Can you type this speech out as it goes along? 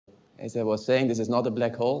as I was saying, this is not a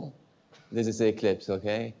black hole. This is the eclipse,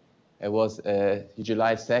 okay? It was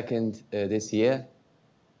July 2nd this year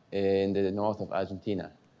in the north of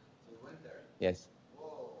Argentina. So you went there? Yes.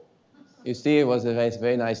 Whoa. You see, it was a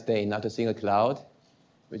very nice day, not a single cloud,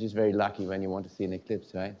 which is very lucky when you want to see an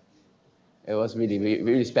eclipse, right? It was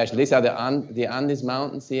really special. These are the Andes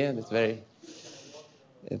Mountains here. That's very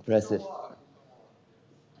impressive.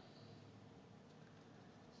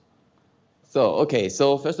 So, okay,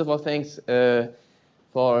 so first of all, thanks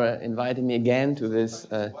for inviting me again to this.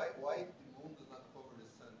 Why the moon does not cover the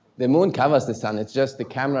sun? The moon covers the sun. It's just the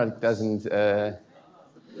camera doesn't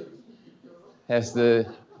has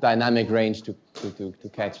the dynamic range to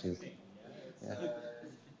catch this. Yeah.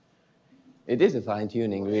 It is a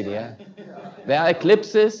fine-tuning, really. Yeah. There are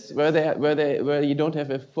eclipses where you don't have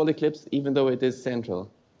a full eclipse, even though it is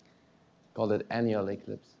central. Call it annual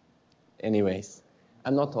eclipse. Anyways,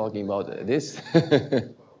 I'm not talking about this.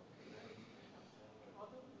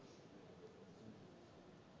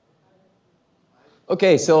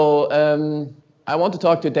 Okay, so I want to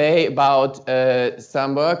talk today about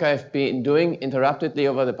some work I've been doing interruptedly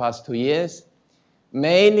over the past 2 years.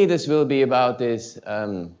 Mainly, this will be about this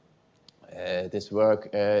this work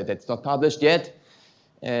that's not published yet,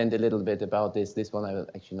 and a little bit about this. This one I will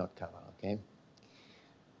actually not cover. Okay.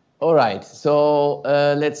 All right. So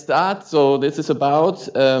let's start. So this is about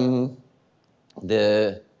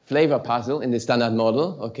the flavor puzzle in the standard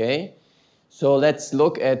model. Okay. So let's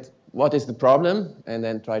look at what is the problem and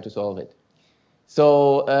then try to solve it.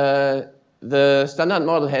 So the standard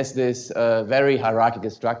model has this very hierarchical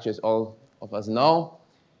structure, as all of us know,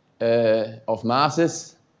 of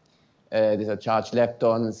masses. These are charged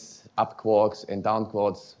leptons, up quarks and down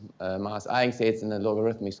quarks, mass eigenstates in a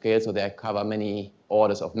logarithmic scale, so they cover many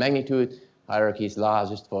orders of magnitude. Hierarchy is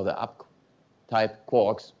largest for the up type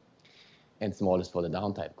quarks and smallest for the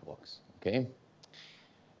down type quarks. Okay.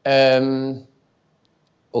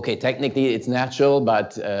 Okay, technically it's natural,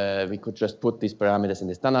 but we could just put these parameters in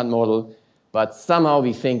the standard model, but somehow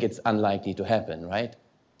we think it's unlikely to happen, right?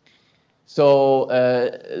 So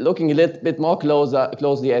looking a little bit more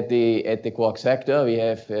closely at the quarks vector, we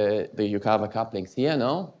have the Yukawa couplings here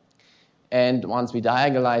now. And once we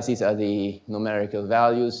diagonalize, these are the numerical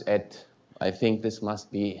values at, I think this must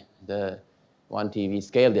be the 1 TeV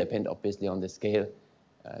scale, depend obviously on the scale.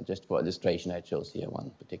 Just for illustration, I chose here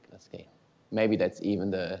one particular scale. Maybe that's even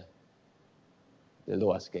the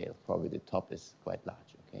lower scale. Probably the top is quite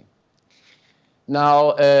large. Okay.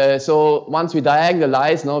 Now, so once we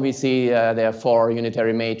diagonalize, now we see there are 4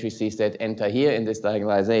 unitary matrices that enter here in this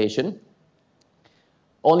diagonalization.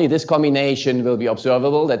 Only this combination will be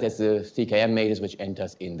observable. That is the CKM matrix which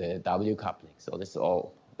enters in the W coupling. So this is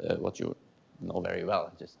all what you know very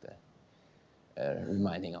well. Just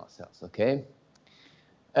reminding ourselves. Okay.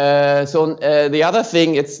 So the other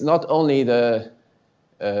thing, it's not only the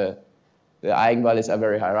eigenvalues are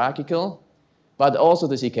very hierarchical, but also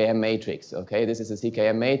the CKM matrix. Okay, this is a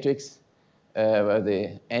CKM matrix where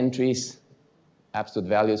the entries, absolute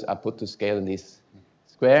values, are put to scale in these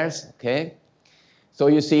squares. Okay, so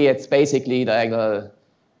you see it's basically diagonal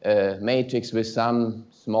matrix with some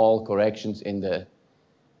small corrections in the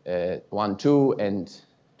 1, 2, and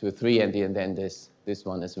 2, 3, and then this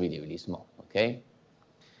one is really small. Okay.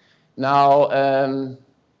 Now,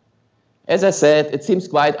 as I said, it seems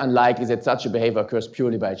quite unlikely that such a behavior occurs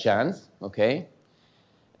purely by chance. Okay,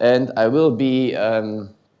 and I will be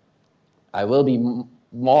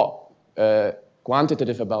more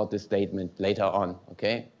quantitative about this statement later on.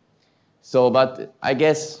 Okay, so but I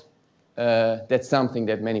guess that's something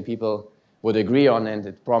that many people would agree on, and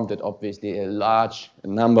it prompted obviously a large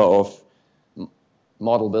number of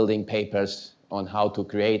model building papers on how to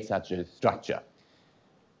create such a structure.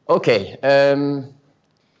 Okay.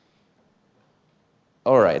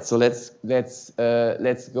 All right. So let's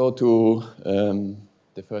go to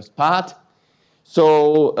the first part.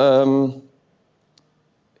 So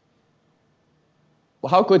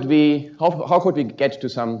how could we get to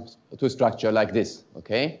a structure like this?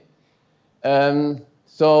 Okay.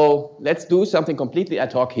 So let's do something completely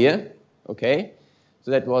ad hoc here. Okay.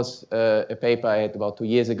 So that was a paper I had about 2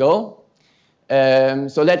 years ago.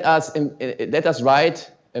 So let us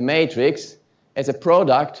write a matrix as a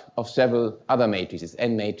product of several other matrices,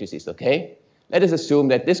 n matrices, okay? Let us assume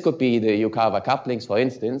that this could be the Yukawa couplings, for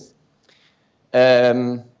instance,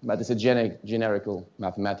 but it's a generical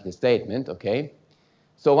mathematical statement, okay?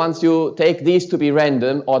 So once you take these to be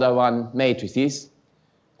random order 1 matrices,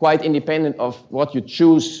 quite independent of what you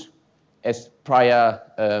choose as prior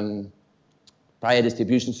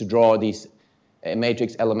distributions to draw these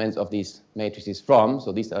matrix elements of these matrices from.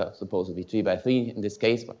 So these are supposed to be 3 by 3 in this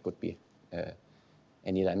case, but could be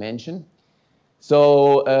any dimension.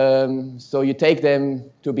 So, so you take them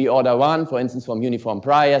to be order 1, for instance, from uniform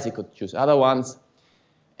priors. You could choose other ones.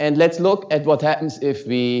 And let's look at what happens if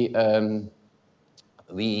we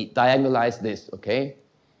diagonalize this, okay?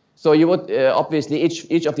 So you would, obviously,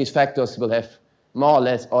 each of these factors will have more or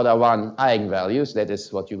less order 1 eigenvalues. That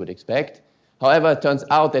is what you would expect. However, it turns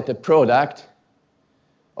out that the product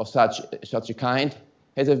of such a kind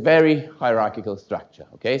has a very hierarchical structure,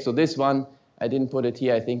 okay? So this one, I didn't put it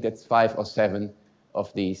here. I think that's 5 or 7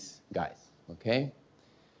 of these guys, okay?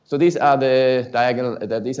 So these are the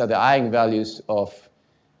eigenvalues of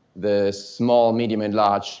the small, medium, and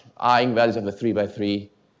large eigenvalues of a 3 by 3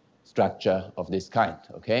 structure of this kind,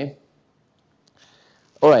 okay?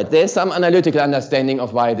 All right, there's some analytical understanding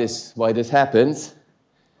of why this happens.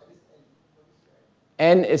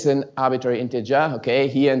 N is an arbitrary integer, okay?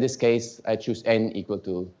 Here in this case, I choose n equal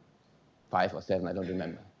to 5 or 7, I don't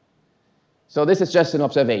remember. So this is just an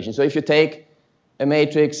observation. So if you take a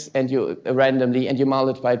matrix and you randomly and you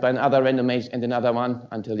multiply it by another random matrix and another one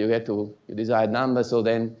until you get to your desired number, so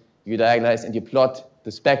then you diagonalize and you plot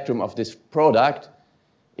the spectrum of this product,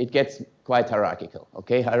 it gets quite hierarchical,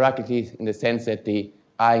 okay? Hierarchically in the sense that the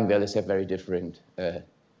eigenvalues have very different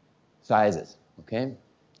sizes, okay?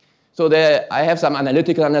 So there, I have some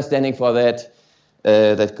analytical understanding for that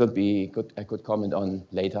that I could comment on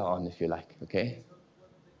later on if you like, okay?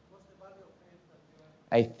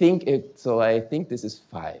 I think this is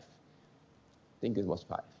 5. I think it was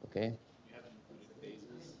 5, okay?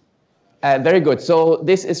 Very good. So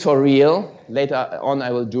this is for real. Later on,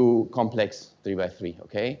 I will do complex 3 by 3,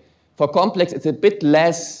 okay? For complex, it's a bit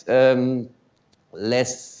less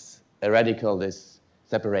radical, this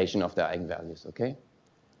separation of the eigenvalues, okay?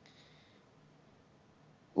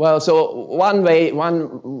 Well, so one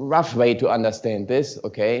rough way to understand this,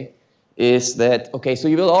 okay, is that, okay, so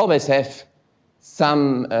you will always have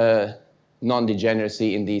some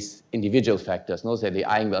non-degeneracy in these individual factors. No, so the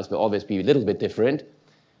eigenvalues will always be a little bit different,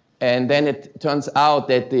 and then it turns out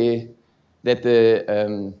that these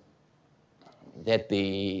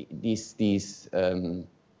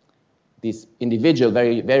individual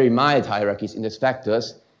very mild hierarchies in these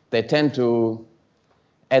factors, they tend to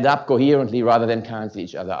add up coherently rather than cancel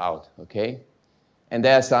each other out. Okay, and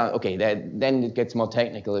there's some then it gets more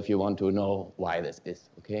technical if you want to know why this is.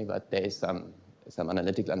 Okay, but there is some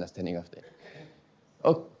analytical understanding of that.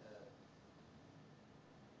 Oh.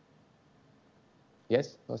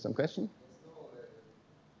 Yes, for some question?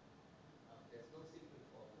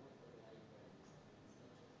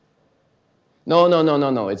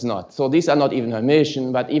 No, it's not. So these are not even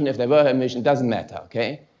Hermitian, but even if they were Hermitian, it doesn't matter,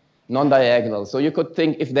 okay? Non-diagonal. So you could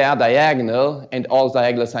think if they are diagonal and all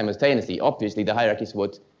diagonal simultaneously, obviously the hierarchies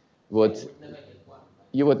would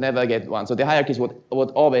you would never get one. So the hierarchies would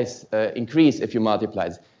always increase if you multiply.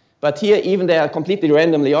 But here, even they are completely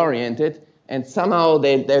randomly oriented, and somehow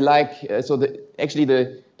they like, actually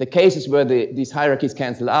the cases where these hierarchies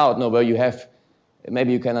cancel out, where you have,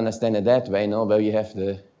 maybe you can understand it that way, where you have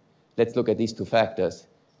let's look at these two factors.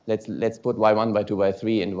 Let's put y1 by 2 by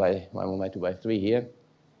 3 and y1 by 2 by 3 here.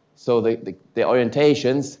 So the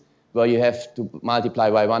orientations where you have to multiply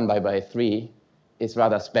y1 by 3 is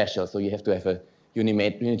rather special. So you have to have a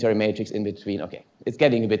unitary matrix in between. Okay, it's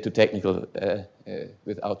getting a bit too technical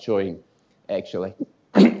without showing actually,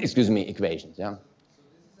 excuse me, equations. Yeah. So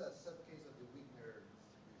this is a subcase of the Wigner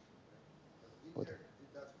distribution. Wigner,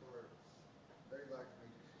 that's for very large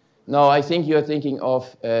matrices. No, I think you're thinking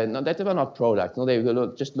of no, that were not products. No, they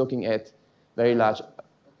were just looking at very large. Okay.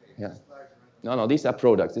 Yeah. No, these are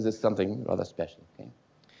products. This is something rather special. Okay.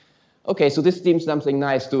 Okay, so this seems something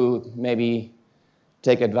nice to maybe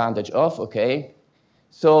take advantage of. Okay.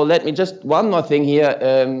 So let me just one more thing here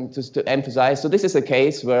just to emphasize. So this is a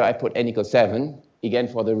case where I put n equals 7, again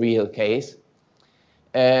for the real case.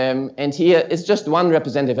 And here it's just one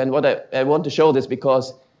representative. And what I want to show this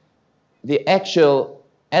because the actual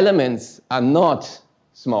elements are not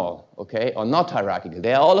small, okay, or not hierarchical.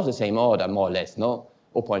 They are all of the same order, more or less,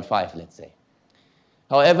 0.5, let's say.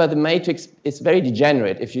 However, the matrix is very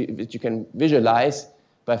degenerate if you can visualize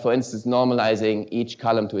by, for instance, normalizing each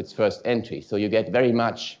column to its first entry. So you get very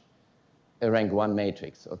much a rank 1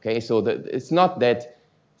 matrix, okay? So it's not that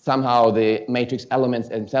somehow the matrix elements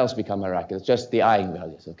themselves become hierarchical. It's just the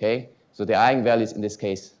eigenvalues, okay? So the eigenvalues in this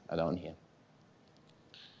case are down here.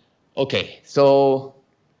 Okay, so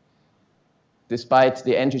despite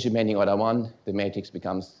the entries remaining order 1, the matrix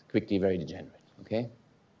becomes quickly very degenerate, okay?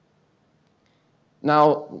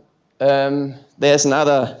 Now, there's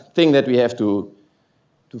another thing that we have to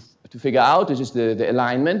to figure out, which is the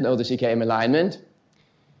alignment, no, the CKM alignment.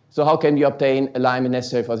 So how can we obtain alignment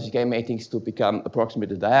necessary for the CKM matrix to become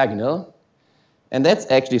approximately diagonal? And that's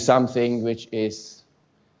actually something which is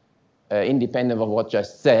independent of what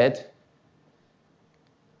just said.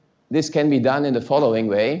 This can be done in the following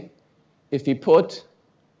way. If we put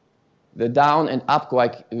the down and up,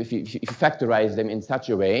 if you factorize them in such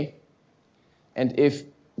a way, and if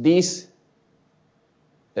these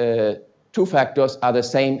two factors are the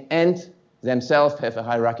same and themselves have a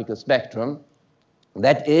hierarchical spectrum,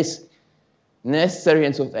 that is necessary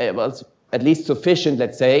and well, at least sufficient,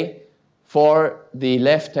 let's say, for the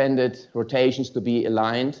left-handed rotations to be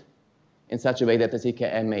aligned in such a way that the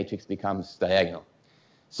CKM matrix becomes diagonal.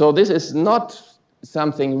 So this is not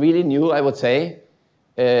something really new, I would say.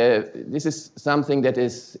 This is something that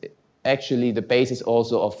is actually the basis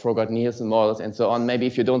also of Froggaard-Nielsen models and so on. Maybe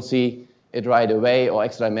if you don't see it right away, or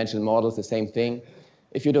extra-dimensional models, the same thing.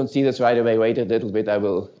 If you don't see this right away, wait a little bit. I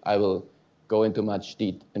will go into much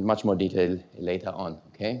more detail later on.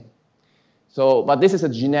 Okay. So, but this is a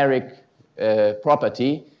generic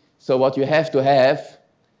property. So what you have to have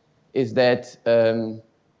is that the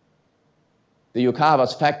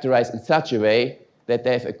Yukawas factorize in such a way that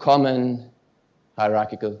they have a common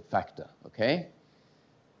hierarchical factor. Okay.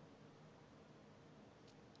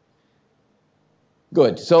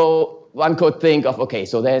 Good. So one could think of, okay,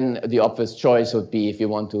 so then the obvious choice would be, if you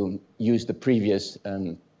want to use the previous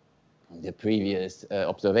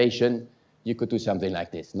observation, you could do something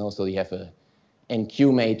like this. No? So you have a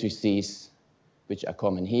NQ matrices, which are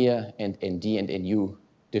common here, and ND and NU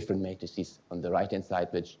different matrices on the right-hand side,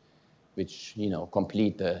 which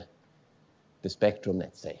complete the spectrum,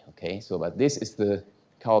 let's say. Okay. So, but this is the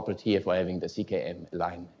culprit here for having the CKM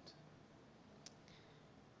alignment.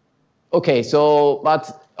 Okay, so,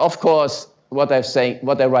 but of course, what I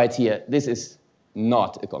write here, this is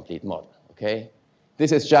not a complete model, okay?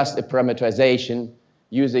 This is just a parameterization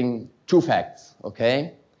using two facts,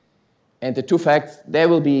 okay? And the two facts, they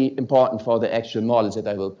will be important for the actual models that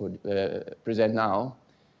I will present now.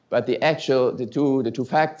 But the two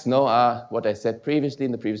facts now are what I said previously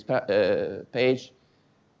in the previous page.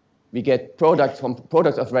 We get products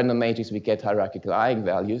of random matrices, we get hierarchical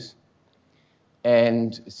eigenvalues.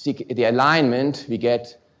 And the alignment we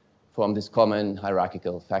get from this common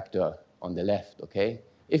hierarchical factor on the left, okay?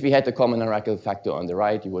 If we had the common hierarchical factor on the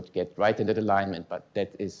right, you would get right-handed alignment, but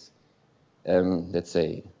that is, let's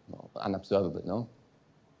say, unobservable, no?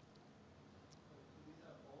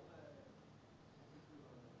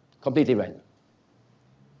 Completely random.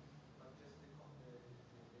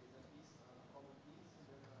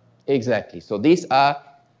 Exactly. So these are,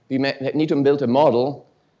 we need to build a model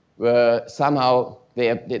where somehow they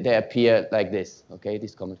appear like this, okay,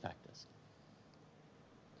 these common factors.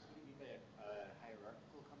 So you need a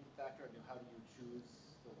hierarchical common factor, and how do you choose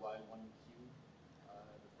the Y1 Q,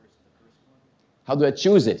 the first one? How do I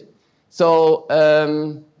choose it? So,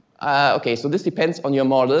 okay, so this depends on your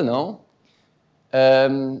model, no?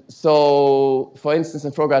 So, for instance,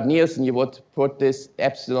 in Froggaard-Nielsen, you would put this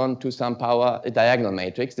epsilon to some power, a diagonal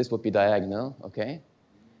matrix. This would be diagonal, okay?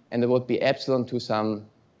 And there would be epsilon to some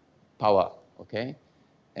power, okay?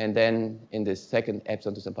 And then in this second,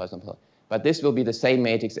 epsilon to some power. But this will be the same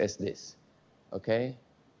matrix as this, okay?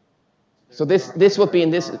 So this would be in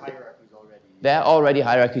this. There are already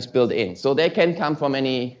hierarchies built in. So they can come from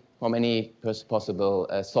any possible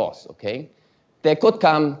source, okay? They could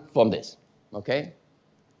come from this, okay?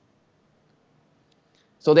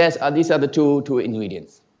 So these are the two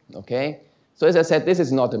ingredients, okay? So as I said, this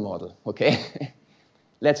is not a model, okay?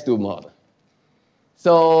 Let's do a model.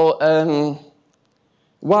 So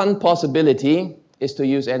one possibility is to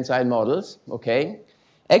use n-side models, okay?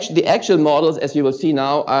 Actually, the actual models, as you will see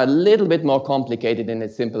now, are a little bit more complicated than a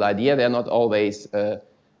simple idea. They're not always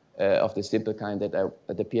of the simple kind that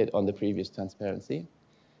appeared on the previous transparency.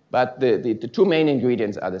 But the two main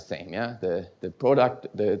ingredients are the same, yeah? The product,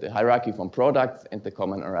 the hierarchy from products, and the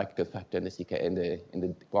common hierarchical factor in the CK in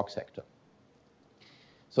the quark sector.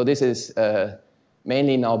 So this is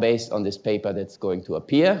mainly now based on this paper that's going to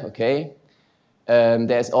appear, okay?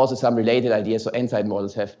 There's also some related ideas. So n-side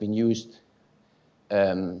models have been used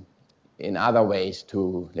in other ways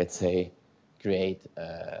to, let's say, create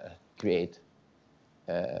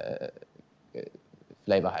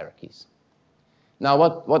flavor hierarchies. Now,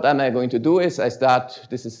 what am I going to do is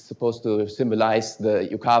this is supposed to symbolize the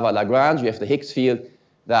Yukawa Lagrange. You have the Higgs field,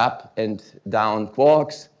 the up and down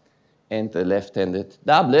quarks, and the left-handed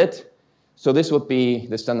doublet. So this would be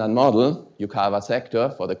the standard model, Yukawa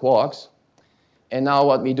sector for the quarks. And now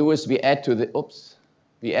what we do is we add to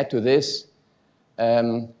this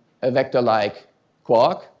a vector like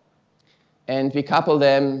quark, and we couple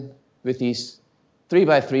them with these 3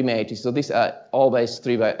 by 3 matrices. So these are always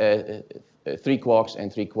 3 quarks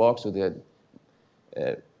and 3 quarks, so the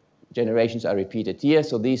generations are repeated here.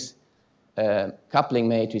 So these coupling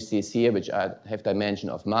matrices here, which have dimension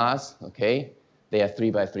of mass, okay, they are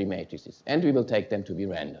 3 by 3 matrices, and we will take them to be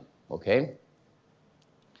random, okay?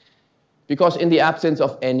 Because in the absence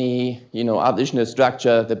of any, additional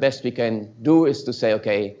structure, the best we can do is to say,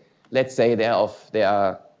 okay, let's say they are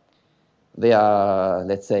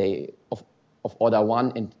let's say of order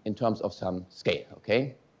 1 in terms of some scale,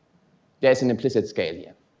 okay? There's an implicit scale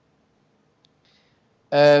here.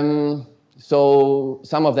 So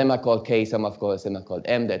some of them are called K, some of them are called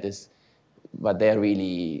M, but they're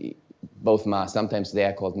really both mass. Sometimes they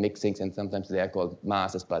are called mixings and sometimes they are called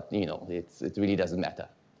masses, but it really doesn't matter.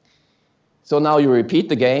 So now you repeat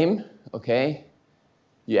the game, okay?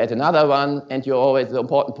 You add another one, and the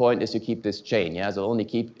important point is you keep this chain, yeah? So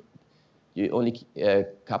you only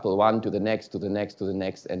couple one to the next, to the next, to the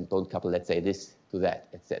next, and don't couple, let's say, this to that,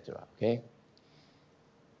 etc., okay?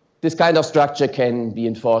 This kind of structure can be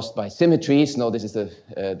enforced by symmetries. No, this is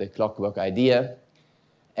the clockwork idea.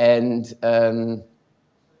 And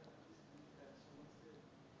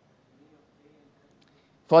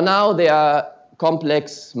for now, they are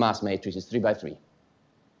complex mass matrices, 3 by 3.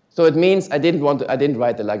 So it means I didn't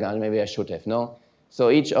write the Lagrange, maybe I should have, no?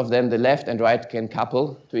 So each of them, the left and right, can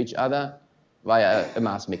couple to each other via a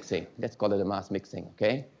mass mixing. Let's call it a mass mixing,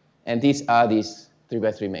 okay? And these are these 3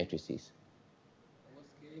 by 3 matrices.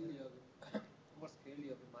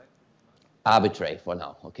 Arbitrary for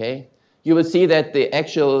now, okay? You will see that the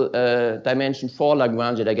actual dimension for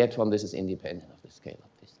Lagrange that I get from this is independent of the scale of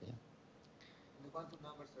this. Yeah? The quantum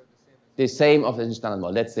numbers are the same. The same of the standard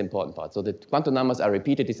model. That's the important part. So the quantum numbers are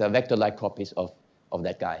repeated. These are vector-like copies of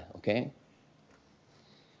that guy, okay?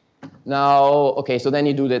 Now, okay, so then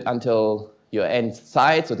you do that until your end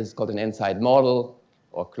side. So this is called an end side model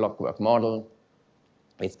or clockwork model.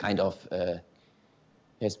 It's kind of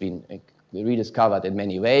has been rediscovered in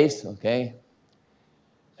many ways, okay?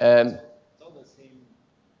 It's all the same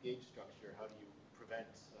gauge structure. How do you prevent?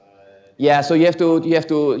 Yeah, so you have to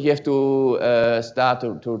start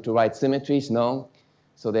to write symmetries, no?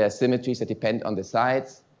 So there are symmetries that depend on the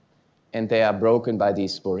sides, and they are broken by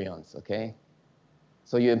these spurions, okay?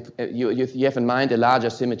 So you have in mind a larger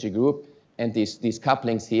symmetry group, and these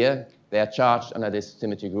couplings here, they are charged under this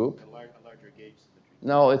symmetry group. A larger gauge symmetry.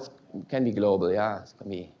 No, it can be global, yeah. It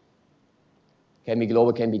can be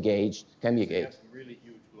global, can be gauged, can be gauged. You have some really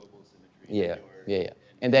huge global symmetry. Yeah.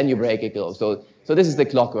 And then you break it global. So this is the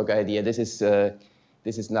clockwork idea. This is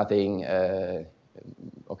nothing.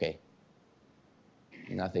 Okay.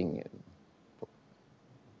 Nothing of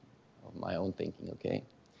my own thinking. Okay.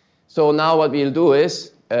 So now what we'll do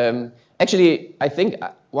is actually I think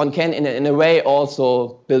one can in a way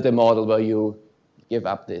also build a model where you give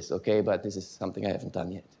up this. Okay, but this is something I haven't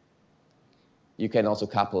done yet. You can also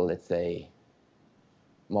couple, let's say,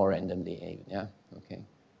 more randomly even, yeah? Okay.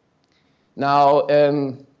 Now,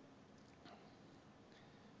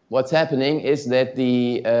 what's happening is that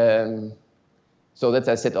so that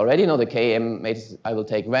I said already, the KM matrix I will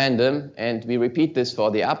take random, and we repeat this for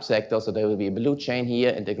the up sector, so there will be a blue chain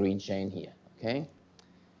here and a green chain here, okay?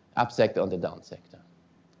 Up sector on the down sector.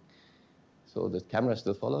 So the camera is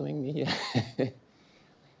still following me here?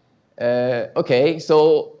 Okay,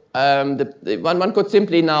 so one could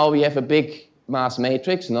simply now, we have a big mass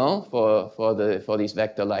matrix, no, for these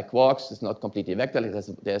vector-like quarks. It's not completely vector-like.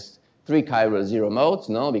 There's 3 chiral zero modes,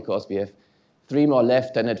 no, because we have 3 more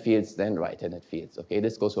left-handed fields than right-handed fields. Okay,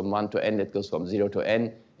 this goes from 1 to n, it goes from 0 to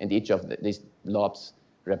n, and each of these lobes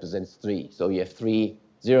represents 3. So you have 3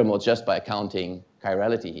 zero modes just by counting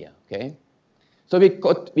chirality here. Okay, so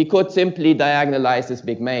we could simply diagonalize this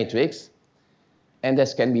big matrix, and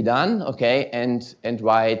this can be done. Okay, and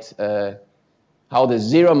write how the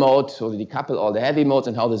zero mode, so we decouple all the heavy modes,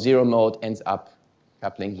 and how the zero mode ends up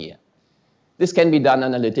coupling here. This can be done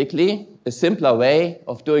analytically. A simpler way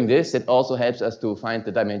of doing this that also helps us to find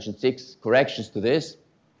the dimension 6 corrections to this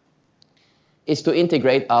is to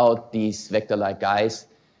integrate out these vector-like guys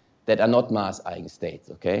that are not mass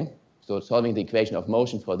eigenstates, okay? So solving the equation of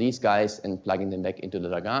motion for these guys and plugging them back into the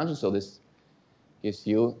Lagrange. So this gives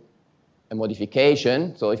you a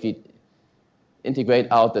modification. So if you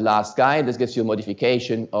integrate out the last guy, this gives you a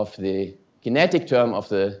modification of the kinetic term of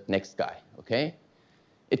the next guy, okay?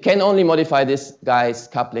 It can only modify this guy's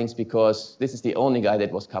couplings because this is the only guy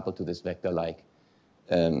that was coupled to this vector-like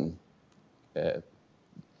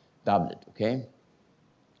doublet, okay?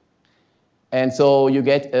 And so you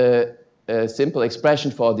get a simple expression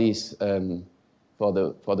for these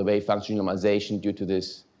for the wave function normalization due to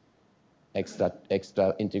this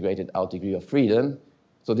extra integrated out degree of freedom.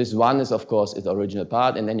 So this one is, of course, its original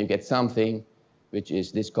part, and then you get something which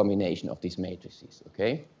is this combination of these matrices,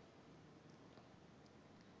 okay?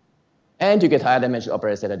 And you get higher dimensional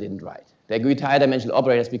operators that I didn't write. They get higher dimensional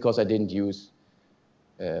operators because I didn't use,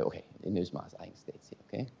 okay, in use mass eigenstates here,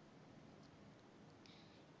 okay?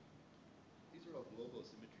 These are all global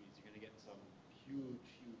symmetries. You're going to get some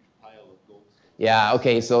huge pile of gold. Yeah,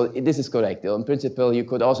 okay, so this is correct. In principle, you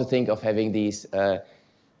could also think of having these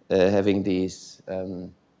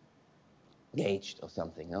gauged or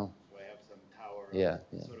something, no? So I have some tower, yeah,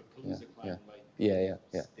 sort of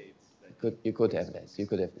Kaluza-Klein-like states. You could have this. You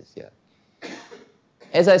could have this, yeah.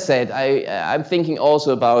 As I said, I'm thinking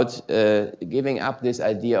also about giving up this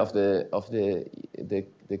idea of the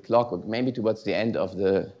clockwork. Maybe towards the end of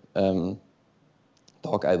the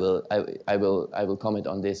talk, I will comment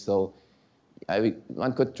on this. So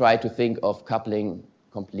one could try to think of coupling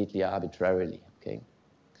completely arbitrarily, okay?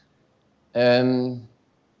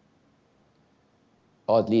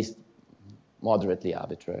 Or at least moderately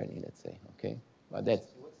arbitrarily, let's say, okay? But that's.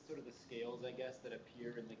 So what's sort of the scales, I guess, that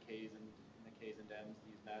appear in the K's and M's,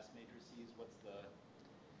 these mass matrices? What's the?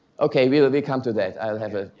 Okay, we'll come to that. I'll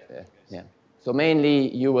have yeah. So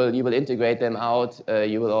mainly you will integrate them out.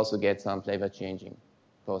 You will also get some flavor changing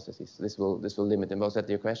processes. This will limit them. Was that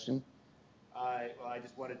your question? Well, I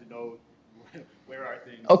just wanted to know where are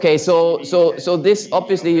things. Okay, so this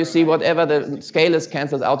obviously you see whatever the scalars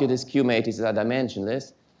cancels out, this Q matrices are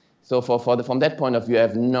dimensionless. So from that point of view, I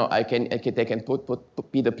have no. They can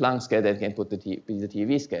be the Planck scale. They can be the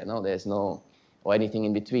TV scale. No, there's no or anything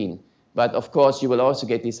in between. But of course, you will also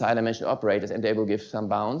get these high dimensional operators, and they will give some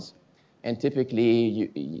bounds. And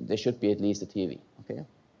typically, there should be at least a TV. Okay,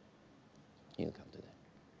 you'll come to that.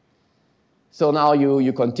 So now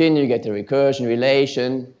you continue, you get the recursion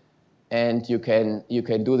relation, and you can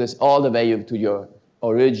do this all the way to your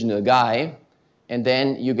original guy, and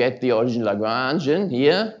then you get the original Lagrangian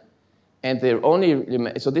here. And they're only,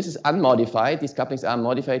 so this is unmodified. These couplings are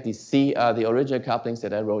unmodified. These C are the original couplings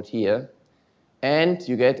that I wrote here. And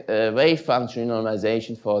you get a wave function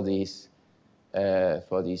normalization for these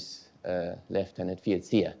left-handed fields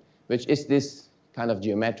here, which is this kind of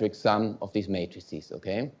geometric sum of these matrices,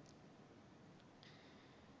 okay?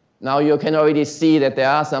 Now you can already see that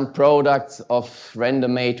there are some products of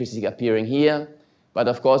random matrices appearing here, but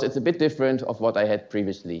of course it's a bit different of what I had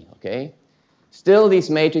previously, okay? Still, these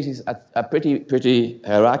matrices are pretty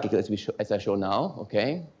hierarchical, as I show now,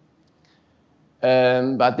 okay?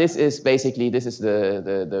 But this is basically the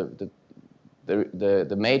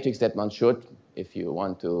matrix that one should, if you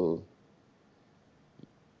want to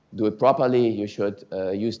do it properly, you should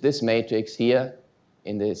use this matrix here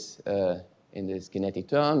in this kinetic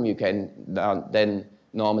term. You can then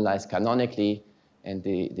normalize canonically, and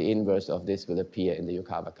the inverse of this will appear in the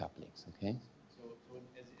Yukawa couplings, okay? So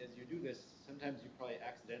as you do this, sometimes you probably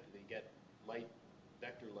accidentally get light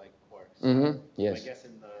vector-like quarks. Mm-hmm. Yes. So I guess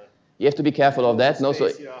in the you have to be careful of that. space, no,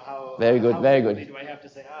 so very good. Do I have to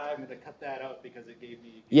say, I'm going to cut that out because it gave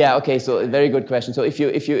me? Yeah. Okay. So very good question. So if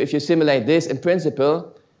you simulate this in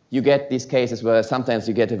principle, you get these cases where sometimes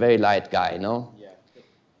you get a very light guy, no? Yeah.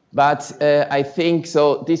 But I think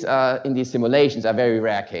so. These are in these simulations are very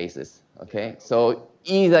rare cases. Okay. So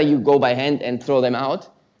either you go by hand and throw them out,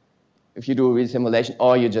 if you do a real simulation,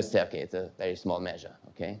 or you just say, okay, it's a very small measure,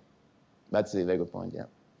 okay? That's a very good point, yeah.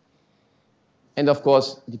 And of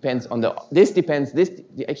course, depends on the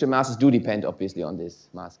actual masses do depend, obviously, on this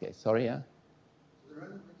mass case. Sorry, yeah? So the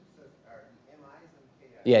random matrices are the MIs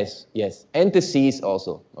and KIs? Yes, and the C's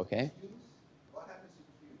also, okay? Qs? What happens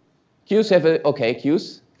to Qs? Qs have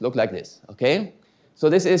Qs look like this, okay? So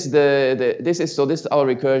this is this is our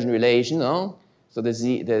recursion relation, no? So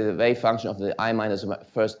the wave function of the I minus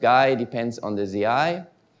first guy depends on the Zi,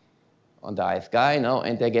 on the ith guy, no?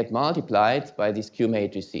 And they get multiplied by these Q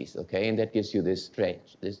matrices, okay? And that gives you this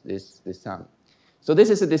range, this sum. So this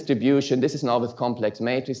is a distribution. This is now with complex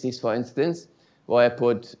matrices, for instance, where I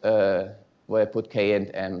put K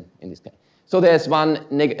and M in this case. So there's one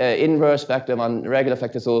inverse factor, one regular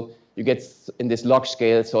factor. So you get in this log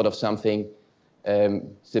scale sort of something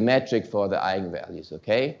symmetric for the eigenvalues,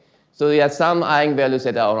 okay? So there are some eigenvalues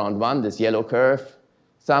that are around 1, this yellow curve,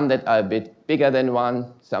 some that are a bit bigger than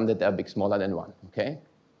 1, some that are a bit smaller than 1, okay?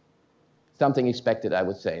 Something expected, I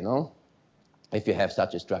would say, no? If you have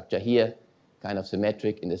such a structure here, kind of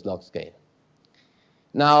symmetric in this log scale.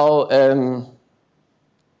 Now, oh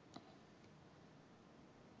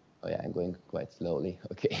yeah, I'm going quite slowly,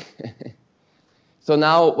 okay. So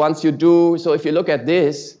now, once you do, so if you look at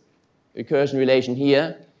this recursion relation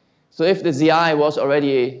here, So if the ZI was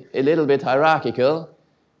already a little bit hierarchical,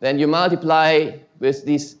 then you multiply with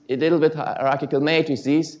these a little bit hierarchical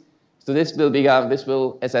matrices. So this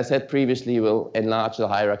will, as I said previously, will enlarge the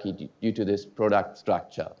hierarchy due to this product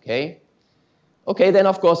structure, okay? Okay, then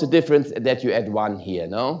of course the difference that you add 1 here,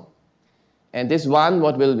 no? And this 1,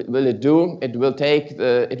 what will it do? It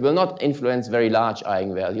will not influence very large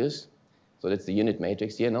eigenvalues. So that's the unit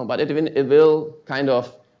matrix here, no? But it will kind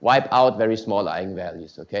of wipe out very small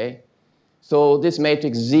eigenvalues, okay? So this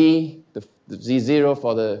matrix Z, the Z0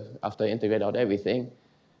 for after I integrate out everything,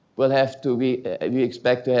 will have to be, we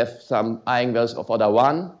expect to have some eigenvalues of order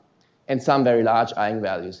 1 and some very large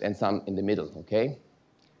eigenvalues and some in the middle, okay?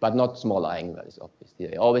 But not small eigenvalues,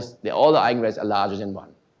 obviously. All the eigenvalues are larger than 1.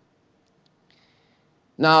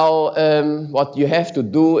 Now, what you have to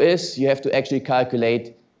do is you have to actually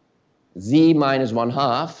calculate Z minus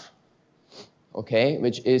 1/2, okay,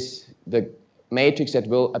 which is the matrix that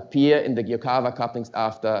will appear in the Yukawa couplings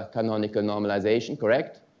after canonical normalization,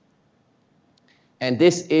 correct? And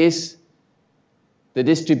this is the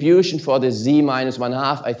distribution for the Z minus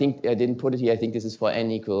 1/2. I think I didn't put it here. I think this is for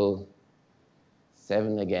n equal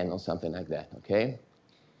 7 again or something like that, okay?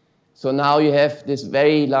 So now you have this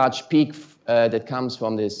very large peak that comes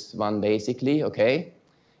from this one basically, okay?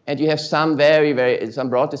 And you have some some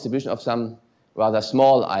broad distribution of some rather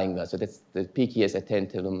small eigenvalues. So that's the peak here is at 10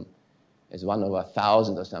 to them is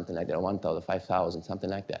 1/1000 or something like that, or 1,000, 5,000, something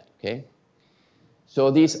like that, okay?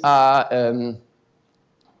 So these are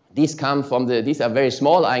very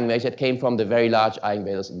small eigenvalues that came from the very large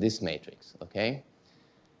eigenvalues in this matrix, okay?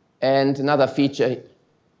 And another feature,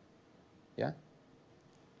 yeah?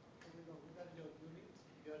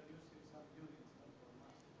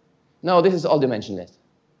 No, this is all dimensionless.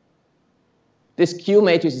 This Q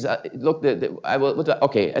matrix is, look,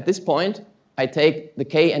 okay, at this point, I take the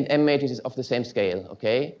K and M matrices of the same scale,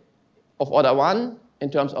 okay? Of order 1 in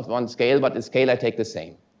terms of one scale, but the scale I take the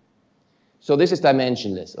same. So this is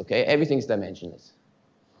dimensionless, okay? Everything is dimensionless.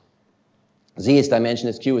 Z is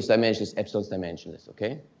dimensionless, Q is dimensionless, epsilon is dimensionless,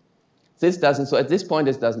 okay? So at this point,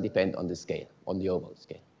 this doesn't depend on the scale, on the overall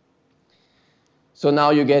scale. So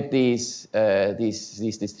now you get these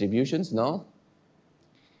distributions, no?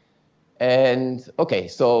 And okay,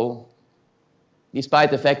 so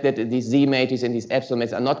despite the fact that these Z matrices and these epsilon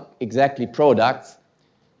matrices are not exactly products,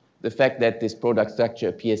 the fact that this product structure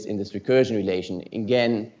appears in this recursion relation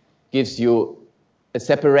again gives you a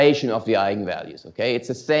separation of the eigenvalues, okay? It's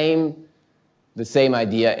the same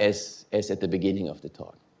idea as at the beginning of the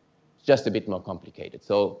talk. It's just a bit more complicated.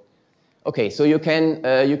 So, okay, so you can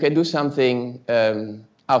do something.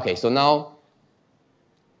 Okay, so now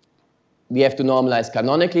we have to normalize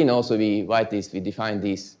canonically. No, so we define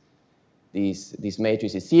these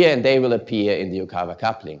matrices here, and they will appear in the Yukawa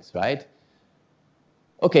couplings, right?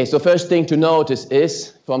 Okay, so first thing to notice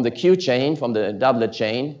is from the Q chain, from the doublet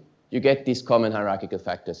chain, you get these common hierarchical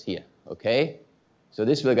factors here, okay? So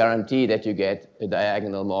this will guarantee that you get a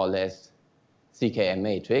diagonal, more or less, CKM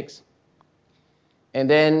matrix. And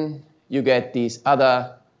then you get these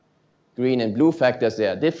other green and blue factors. They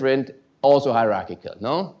are different, also hierarchical,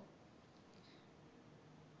 no?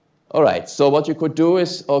 All right, so what you could do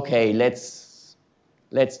is, okay, let's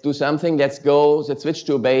do something. Let's switch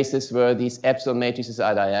to a basis where these epsilon matrices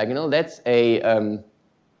are diagonal. That's a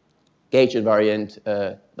gauge invariant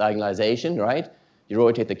diagonalization, right? You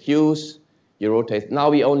rotate the Q's, now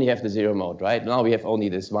we only have the 0 mode, right? Now we have only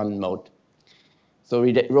this one mode. So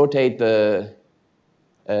we rotate the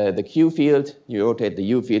Q field, you rotate the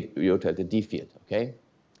U field, you rotate the D field, okay?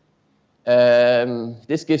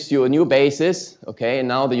 This gives you a new basis, okay? And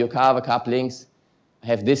now the Yukawa couplings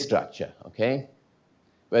have this structure, okay?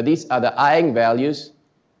 Where these are the eigenvalues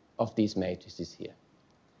of these matrices here.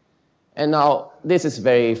 And now this is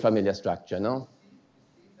very familiar structure, no?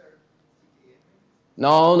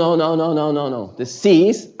 No. The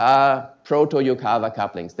C's are proto-Yukawa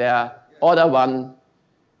couplings. They are order 1.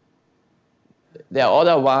 They are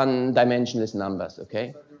order 1 dimensionless numbers,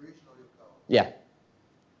 okay? Yeah.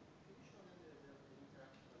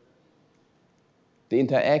 The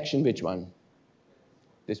interaction, which one?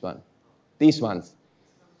 This one. These ones.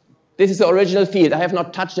 This is the original field. I have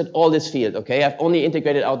not touched at all this field, okay? I've only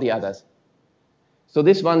integrated out the others. So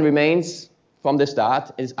this one remains from the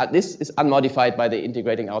start. This is unmodified by the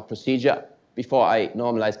integrating out procedure before I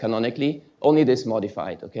normalize canonically. Only this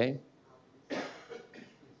modified, okay?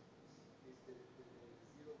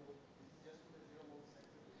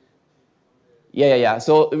 Yeah.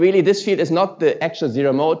 So really this field is not the actual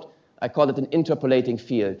 0 mode. I call it an interpolating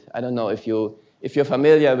field. I don't know if you're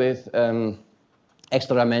familiar with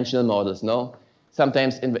extra dimensional models, no?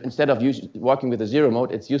 sometimes instead of working with the zero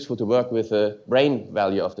mode, it's useful to work with the brain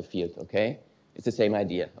value of the field, okay? It's the same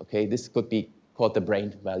idea, okay? This could be called the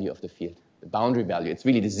brain value of the field, the boundary value. It's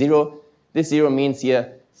really the zero. This zero means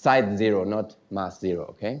here side zero, not mass zero,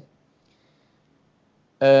 okay?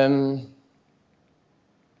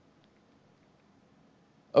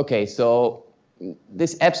 Okay, so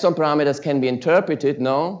these epsilon parameters can be interpreted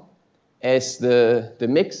now as the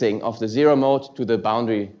mixing of the zero mode to the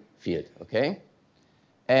boundary field, okay?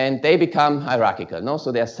 And they become hierarchical, no?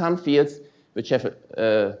 So there are some fields which have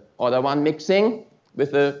order 1 mixing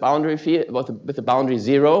with the boundary field, with the boundary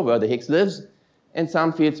 0 where the Higgs lives, and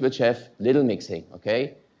some fields which have little mixing,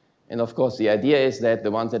 okay? And of course, the idea is that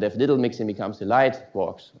the ones that have little mixing becomes the light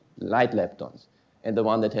quarks, light leptons, and the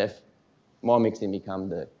ones that have more mixing become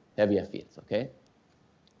the heavier fields, okay?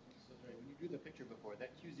 So sorry, when you drew the picture before,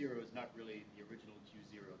 that Q0 is not really the original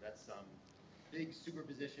Q0. That's some big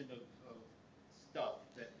superposition of stuff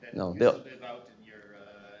that no, used to live out in your...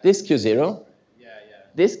 this Q0, yeah.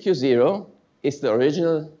 this Q0 is the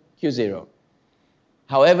original Q0.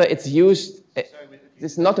 However, it's used...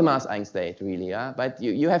 This is not a mass eigenstate, really, yeah? But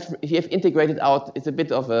you have integrated out, it's a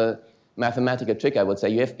bit of a mathematical trick, I would say.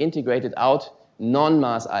 You have integrated out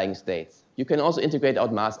non-mass eigenstates. You can also integrate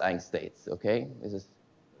out mass eigenstates, okay? This is...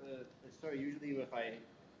 sorry, usually if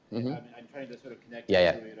Mm-hmm. I'm trying to sort of connect to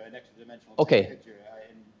an extra-dimensional okay. picture,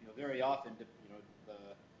 and very often,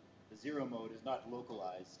 the zero mode is not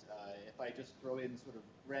localized. If I just throw in sort of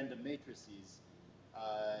random matrices,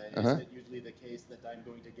 is it usually the case that I'm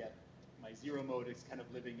going to get my zero mode is kind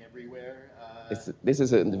of living everywhere? This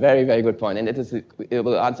is a very, very good point, and it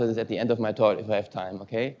will answer this at the end of my talk if I have time,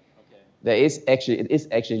 okay? Okay. It is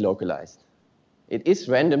actually localized. It is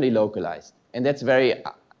randomly localized, and that's very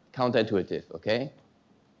counterintuitive, okay?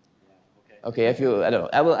 Yeah, okay, if you, I don't know,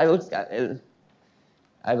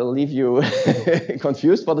 I will leave you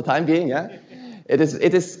confused for the time being, yeah? It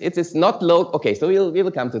is not low, okay, so we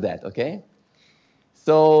will come to that, okay?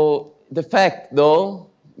 So the fact, though,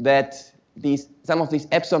 that some of these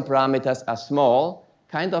epsilon parameters are small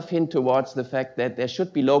kind of hint towards the fact that they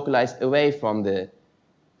should be localized away from the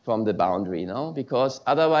boundary, no? Because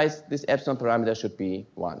otherwise this epsilon parameter should be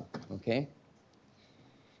 1, okay?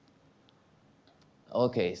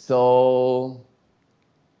 Okay, so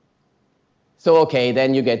okay,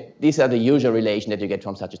 then you get, these are the usual relation that you get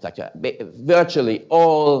from such a structure. Virtually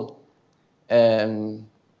all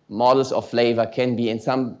models of flavor can be in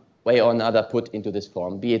some way or another put into this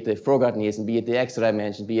form, be it the Frogart-Nielsen, be it the X-ray I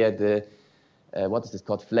mentioned, be it the, what is this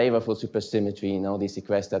called, flavorful supersymmetry, you know, these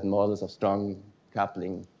sequestered models of strong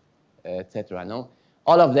coupling, etc. No?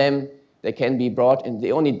 All of them, they can be brought in.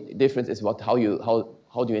 The only difference is how do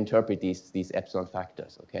you interpret these epsilon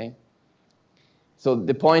factors, okay? So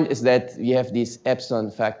the point is that we have these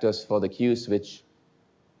epsilon factors for the Qs which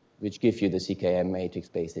give you the CKM matrix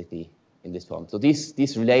basically in this form. So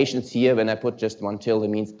these relations here, when I put just 1 tilde,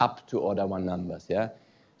 means up to order 1 numbers, yeah?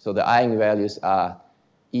 So the eigenvalues are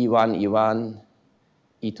E1, E1,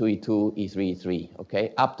 E2, E2, E3, E3,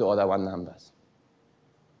 okay? Up to order 1 numbers.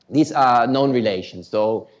 These are known relations,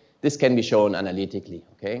 so this can be shown analytically,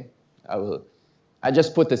 okay? I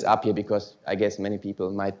just put this up here because I guess many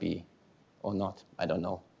people might be, or not, I don't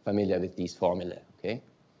know, familiar with these formulae, okay?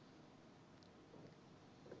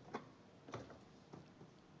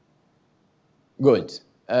 Good.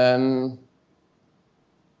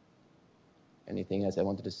 Anything else I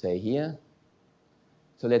wanted to say here?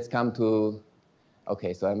 So let's come to,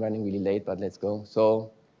 okay, so I'm running really late, but let's go.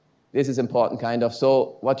 So this is important kind of.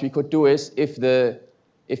 So what we could do is if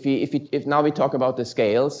now we talk about the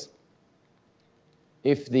scales,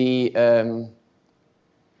 if the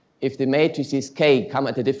matrices K come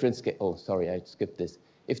at a different scale, oh, sorry, I skipped this.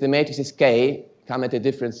 If the matrices K come at a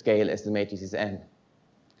different scale as the matrices N,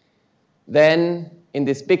 then in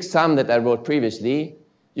this big sum that I wrote previously,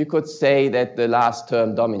 you could say that the last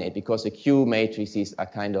term dominates because the Q matrices are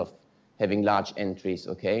kind of having large entries,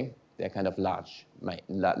 okay? They're kind of large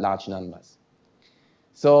numbers.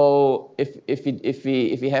 So if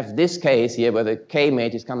we have this case here where the K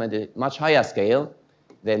matrices come at a much higher scale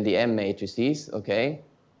than the M matrices, okay?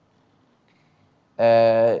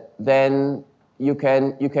 Then you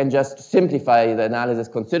can just simplify the analysis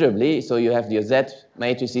considerably. So you have your Z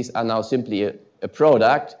matrices are now simply a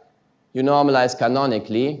product. You normalize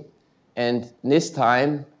canonically, and this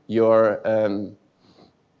time your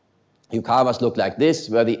curves look like this,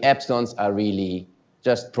 where the epsilons are really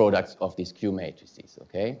just products of these Q matrices,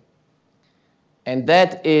 okay? And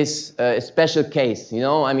that is a special case, you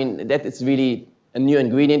know? I mean, that is really a new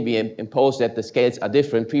ingredient. We imposed that the scales are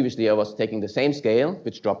different. Previously, I was taking the same scale,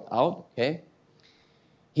 which dropped out, okay?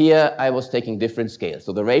 Here, I was taking different scales.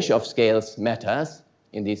 So the ratio of scales matters.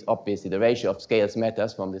 In these, obviously, the ratio of scales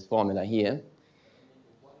matters from this formula here.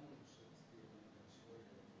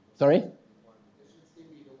 Sorry?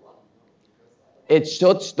 It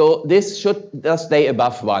should, this should just stay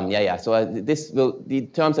above 1. Yeah. So this will, the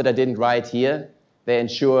terms that I didn't write here, they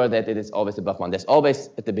ensure that it is always above 1. There's always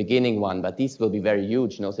at the beginning 1, but these will be very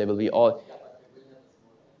huge. So they will be all.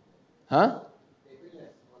 Huh?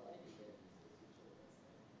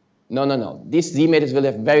 No. These Z matrices will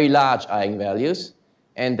have very large eigenvalues,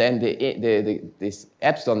 and then these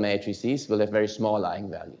epsilon matrices will have very small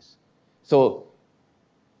eigenvalues. So,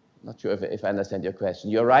 not sure if I understand your question.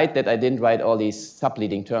 You're right that I didn't write all these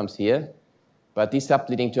subleading terms here, but these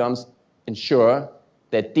subleading terms ensure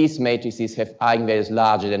that these matrices have eigenvalues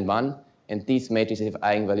larger than 1, and these matrices have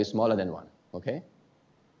eigenvalues smaller than 1. Okay?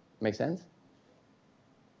 Make sense?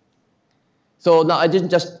 So now I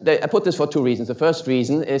put this for 2 reasons. The first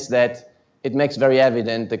reason is that it makes very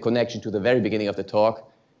evident the connection to the very beginning of the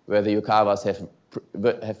talk, where the Yukawas have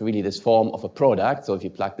really this form of a product. So if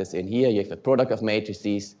you plug this in here, you have a product of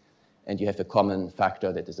matrices, and you have a common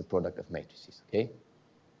factor that is a product of matrices. Okay? So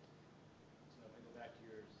if I go back to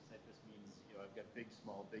your set, this means I've got big,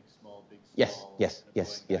 small, big, small, big, small. Yes.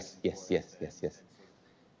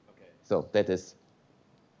 Okay. So that is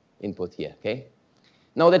input here. Okay.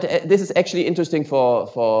 Now that this is actually interesting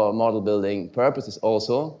for model building purposes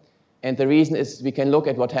also, and the reason is we can look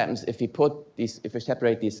at what happens if we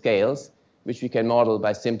separate these scales, which we can model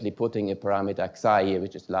by simply putting a parameter xi here,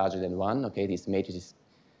 which is larger than 1. Okay, these matrices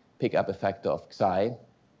pick up a factor of xi.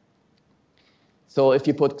 So if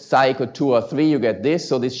you put xi equal 2 or 3, you get this.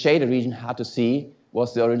 So this shaded region, hard to see,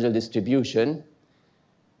 was the original distribution.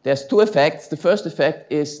 There's 2 effects. The first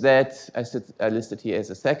effect is that, I listed here as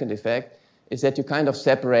a second effect, is that you kind of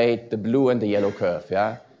separate the blue and the yellow curve.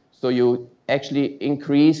 Yeah. So you actually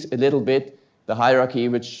increase a little bit the hierarchy,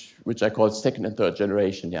 which I call second and third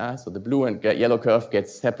generation. Yeah. So the blue and yellow curve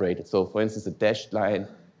gets separated. So for instance, the dashed line.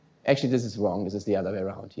 Actually, this is wrong. This is the other way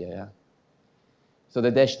around here. Yeah. So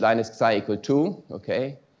the dashed line is xi equal 2.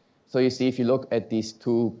 Okay. So you see, if you look at these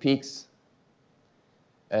 2 peaks,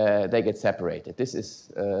 they get separated. This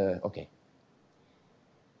is okay.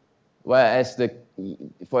 Whereas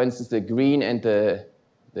for instance, the green and the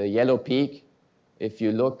yellow peak, if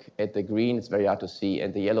you look at the green, it's very hard to see,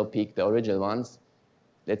 and the yellow peak, the original ones,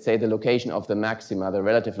 let's say the location of the maxima, the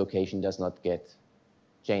relative location, does not get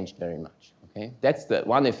changed very much. Okay, that's the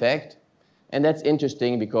one effect, and that's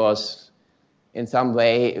interesting because in some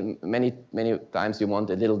way, many times you want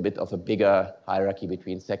a little bit of a bigger hierarchy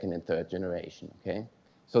between second and third generation. Okay,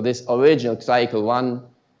 so this original xi equal 1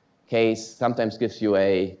 case sometimes gives you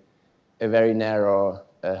a very narrow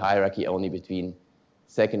hierarchy only between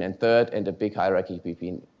second and third, and a big hierarchy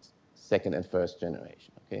between second and first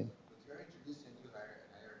generation. Okay. But you're introducing a new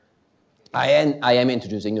hierarchy. I am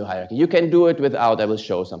introducing new hierarchy. You can do it without. I will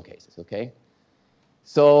show some cases. Okay.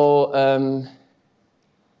 So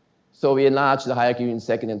so we enlarge the hierarchy in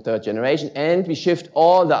second and third generation, and we shift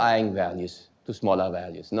all the eigenvalues to smaller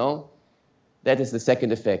values. No, that is the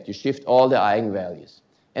second effect. You shift all the eigenvalues,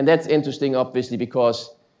 and that's interesting, obviously,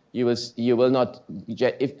 because you will not,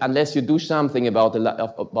 unless you do something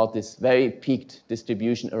about this very peaked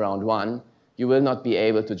distribution around 1, you will not be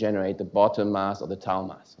able to generate the bottom mass or the tau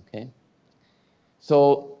mass. Okay.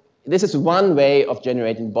 So this is one way of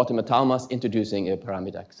generating bottom or tau mass, introducing a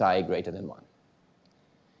parameter xi greater than 1.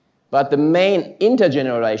 But the main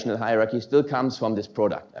intergenerational hierarchy still comes from this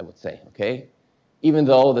product, I would say. Okay, even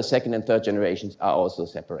though the second and third generations are also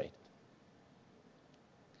separated.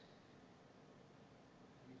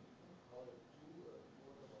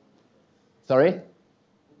 Sorry?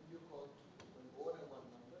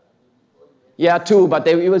 Yeah, 2, but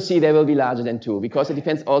you will see they will be larger than 2 because it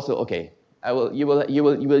depends also. Okay, you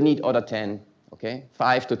will need order 10. Okay,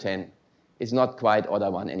 5 to 10 is not quite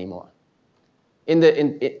order 1 anymore.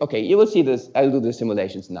 Okay, you will see this. I'll do the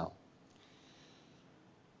simulations now.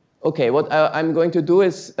 Okay, what I'm going to do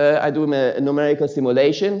is I do a numerical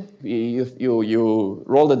simulation. You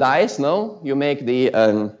roll the dice. No, you make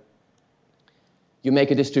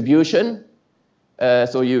a distribution.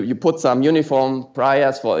 So you put some uniform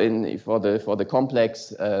priors for the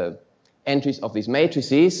complex entries of these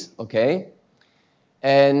matrices, okay,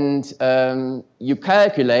 and you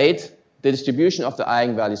calculate the distribution of the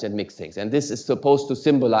eigenvalues and mixings, and this is supposed to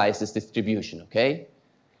symbolize this distribution, okay.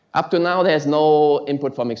 Up to now, there's no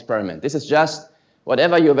input from experiment. This is just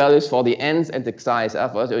whatever your values for the n's and the xi's are,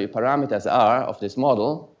 whatever your parameters are of this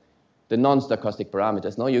model, the non-stochastic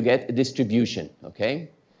parameters. Now you get a distribution,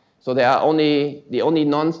 okay. So there are the only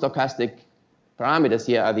non-stochastic parameters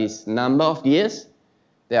here are these number of years,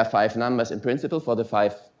 There are 5 numbers in principle for the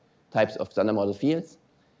 5 types of standard model fields.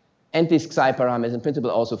 And these psi parameters in principle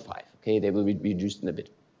also 5. Okay, they will be reduced in a bit.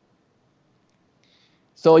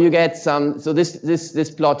 So you get some, so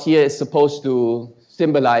this plot here is supposed to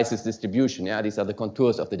symbolize this distribution. Yeah, these are the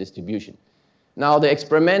contours of the distribution. Now the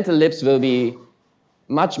experimental ellipse will be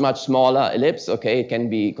much, much smaller ellipse. Okay, it can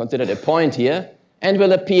be considered a point here and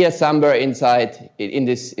will appear somewhere inside in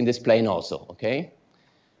this plane also. Okay,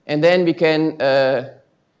 and then we can,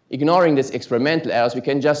 ignoring this experimental errors, we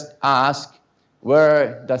can just ask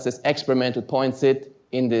where does this experimental point sit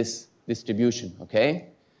in this distribution. Okay.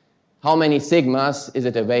 How many sigmas is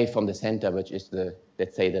it away from the center, which is the,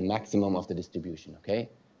 let's say, the maximum of the distribution, okay?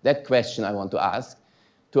 That question I want to ask.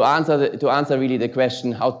 To answer really the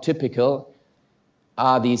question, how typical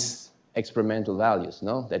are these experimental values,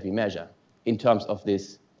 no, that we measure in terms of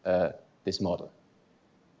this, this model?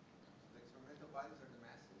 The experimental values are the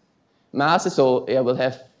masses? Masses, so yeah, we'll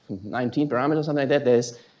have 19 parameters, something like that.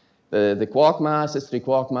 There's the quark masses, 3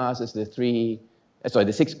 quark masses, the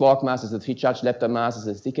 6 quark masses, the 3 charge lepton masses,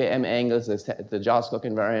 the CKM angles, the Gersdorff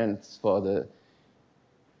invariants for the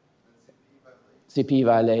CP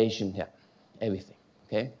violation, yeah, everything,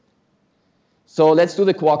 okay? So let's do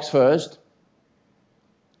the quarks first.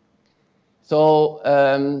 So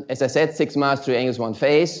as I said, 6 mass, 3 angles, 1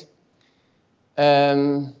 phase.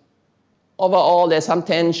 Overall, there's some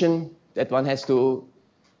tension that one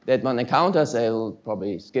encounters. I'll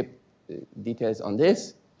probably skip details on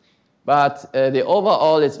this. But the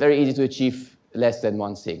overall, it's very easy to achieve less than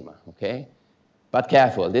 1 sigma, okay? But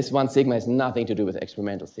careful, this 1 sigma has nothing to do with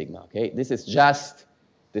experimental sigma, okay? This is just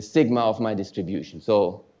the sigma of my distribution.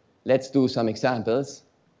 So let's do some examples.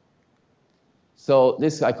 So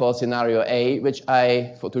this I call scenario A, which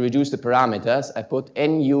to reduce the parameters, I put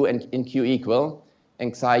NU and NQ equal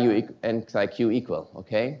and psi U and psi Q equal,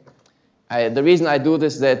 okay? The reason I do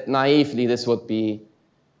this is that naively this would be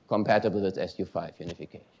compatible with SU5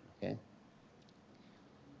 unification. Okay.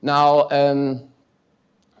 Now,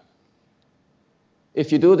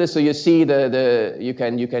 if you do this, so you see you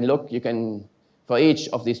can for each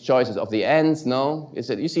of these choices of the ends. No,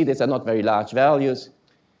 you see these are not very large values.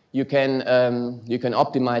 You can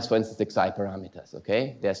optimize, for instance, the psi parameters.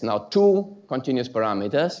 Okay, there's now 2 continuous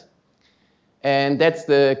parameters, and that's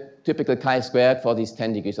the typical chi-squared for these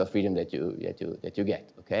 10 degrees of freedom that you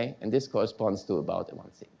get. Okay, and this corresponds to about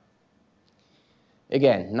 1 sigma.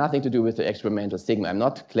 Again, nothing to do with the experimental sigma. I'm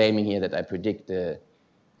not claiming here that I predict the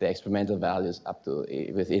experimental values up to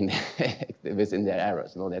within their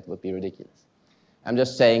errors. No, that would be ridiculous. I'm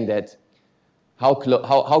just saying that how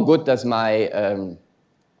good does my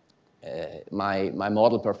my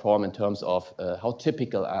model perform in terms of how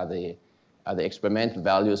typical are the experimental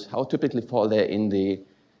values? How typically fall they in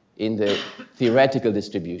the theoretical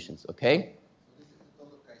distributions? Okay. So this is the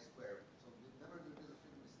total chi-square. So the number of degrees of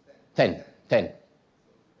freedom is 10. 10.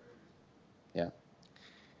 Yeah.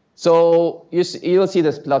 So you'll see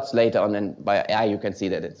these plots later on, and by eye you can see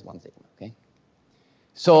that it's 1 sigma. Okay.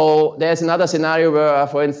 So there's another scenario where,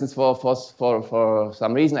 for instance, for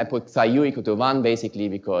some reason I put psi u equal to 1, basically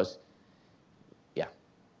because, yeah,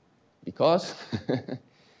 because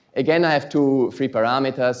again I have 2 free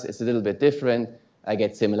parameters. It's a little bit different. I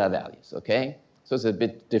get similar values. Okay. So it's a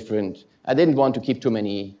bit different. I didn't want to keep too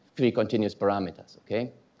many free continuous parameters.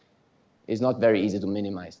 Okay. It's not very easy to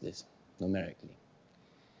minimize this numerically.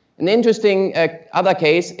 An interesting other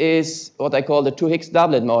case is what I call the 2 Higgs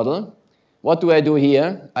doublet model. What do I do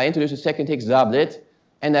here? I introduce a second Higgs doublet,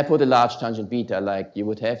 and I put a large tangent beta like you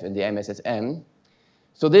would have in the MSSM.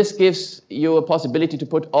 So this gives you a possibility to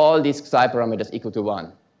put all these psi parameters equal to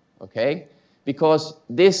 1, okay? Because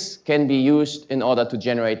this can be used in order to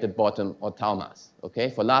generate the bottom or tau mass,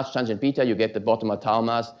 okay? For large tangent beta, you get the bottom or tau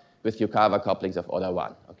mass with Yukawa couplings of order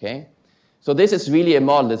 1, okay? So this is really a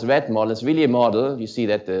model, this red model is really a model. You see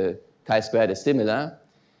that the chi-squared is similar,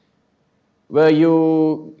 where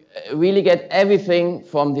you really get everything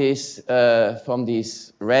from this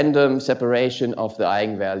random separation of the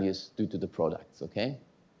eigenvalues due to the products, okay?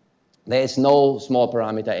 There is no small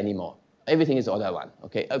parameter anymore. Everything is order 1,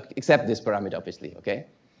 okay? Except this parameter, obviously, okay?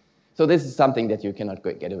 So this is something that you cannot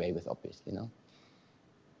get away with, obviously, no?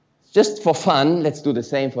 Just for fun, let's do the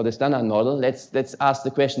same for the standard model. Let's ask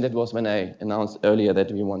the question that was when I announced earlier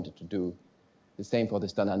that we wanted to do the same for the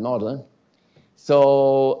standard model.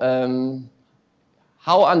 So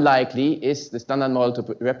how unlikely is the standard model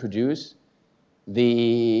to reproduce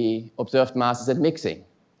the observed masses at mixing?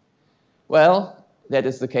 Well, that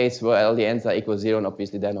is the case where LDNs are equal 0, and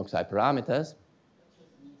obviously there are no psi parameters.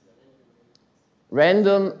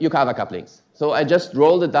 Random Yukawa couplings. So I just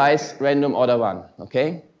roll the dice, random order 1,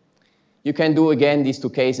 okay? You can do, again, these two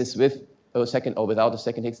cases with a second or without a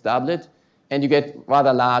second Higgs doublet, and you get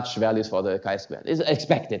rather large values for the chi-squared. It's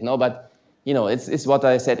expected, no? But, you know, it's what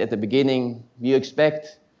I said at the beginning. You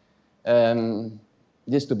expect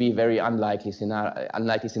this to be a very unlikely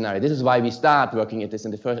scenario. This is why we start working at this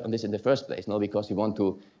in the first place, no? Because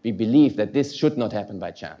we believe that this should not happen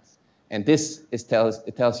by chance. And this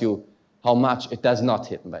tells you how much it does not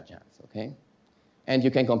happen by chance, okay? And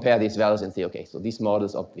you can compare these values and say, okay, so these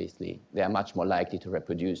models, obviously, they are much more likely to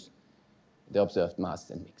reproduce the observed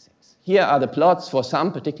masses and mixings. Here are the plots for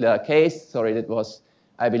some particular case. Sorry, that was,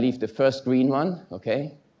 I believe, the first green one,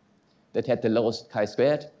 okay, that had the lowest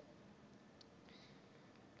chi-squared.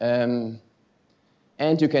 And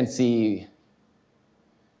you can see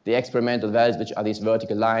the experimental values, which are these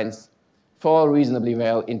vertical lines, fall reasonably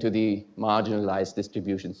well into the marginalized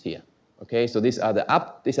distributions here. Okay, so these are the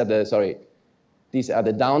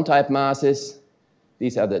down type masses,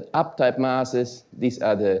 these are the up type masses, these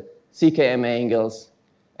are the CKM angles,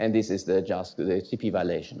 and this is the CP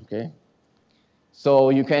violation, okay? So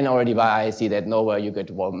you can already by eye see that nowhere you get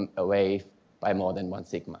away by more than 1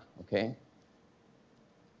 sigma, okay?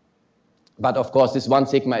 But of course, this 1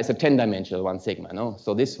 sigma is a 10-dimensional 1 sigma, no?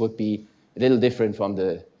 So this would be a little different from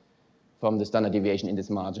the standard deviation in this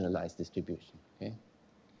marginalized distribution, okay?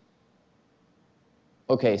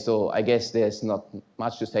 Okay, so I guess there's not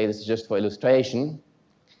much to say. This is just for illustration.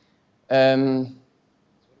 What about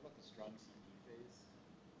the strong CP phase?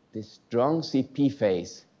 The strong CP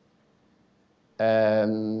phase.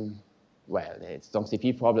 Well, the strong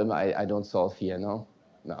CP problem I don't solve here, no?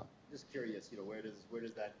 No. Just curious, you know, where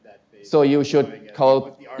does that phase? So you should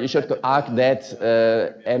arc that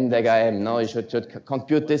m dagger m. No, you should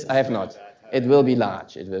compute this. I have not. It will be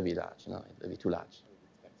large. It will be large. No, it will be too large.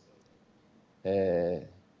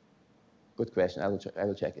 Good question. I will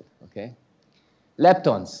check it. Okay.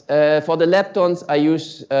 Leptons. For the leptons, I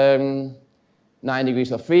use 9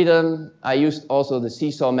 degrees of freedom. I used also the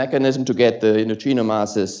seesaw mechanism to get the neutrino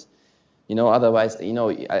masses. You know, otherwise, you know,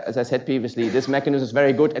 as I said previously, this mechanism is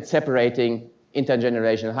very good at separating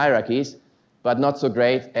intergenerational hierarchies, but not so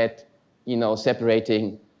great at, you know,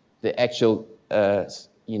 separating the actual,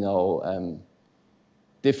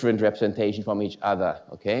 different representation from each other.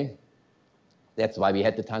 Okay. That's why we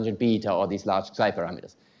had the tangent beta or these large psi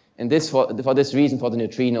parameters. And this for this reason, for the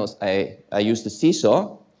neutrinos, I use the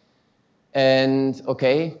seesaw. And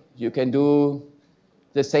okay, you can do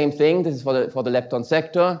the same thing. This is for the lepton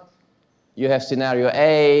sector. You have scenario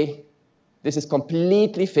A. This is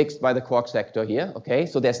completely fixed by the quark sector here. Okay,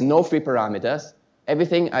 so there's no free parameters.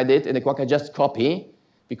 Everything I did in the quark I just copy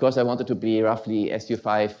because I wanted to be roughly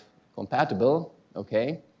SU5 compatible.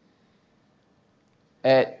 Okay.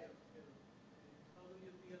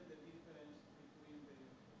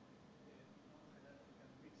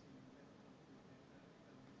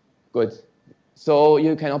 Good. So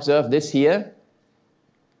you can observe this here.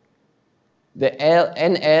 The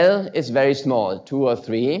NL is very small, 2 or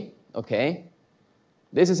 3. Okay.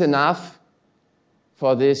 This is enough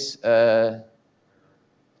for this to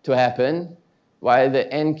happen, while the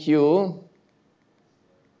NQ,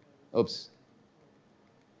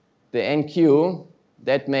 the NQ,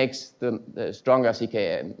 that makes the stronger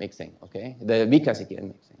CKM mixing, okay? The weaker CKM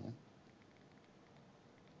mixing. Yeah?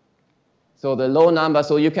 So the low number,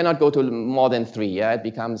 so you cannot go to more than 3, yeah? It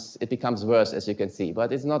becomes worse, as you can see,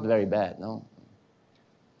 but it's not very bad, no?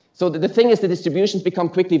 So the thing is the distributions become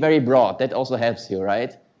quickly very broad. That also helps you,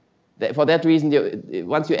 right? For that reason,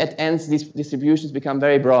 once you add n's, these distributions become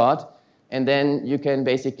very broad, and then you can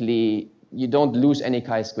basically, you don't lose any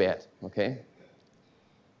chi-squared, okay?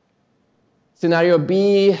 Scenario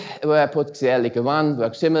B, where I put CL=1,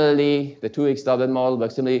 works similarly. The 2x doublet model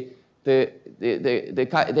works similarly.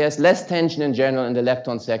 There's less tension in general in the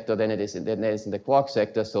lepton sector than there is in the quark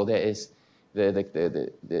sector, so there is the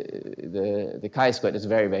chi-squared is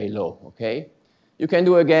very, very low, okay? You can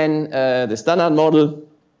do, again, the standard model.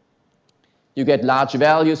 You get large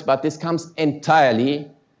values, but this comes entirely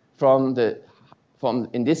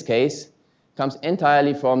in this case, comes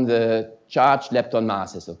entirely from the charged lepton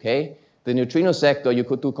masses, okay? The neutrino sector you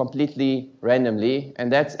could do completely randomly,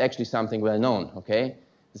 and that's actually something well known, okay?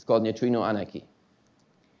 It's called neutrino anarchy.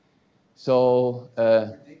 So,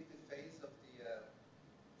 predict the phase of the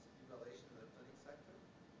simulation of the electronic sector?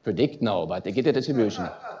 Predict? No, but they get a distribution.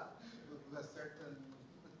 With a certain...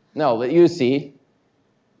 No, but you see,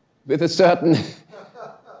 with a certain...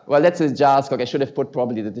 Well, that's a Gersdorff. I should have put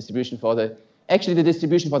probably the distribution for the... Actually, the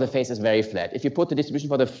distribution for the phase is very flat. If you put the distribution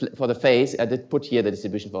for the phase, I did put here the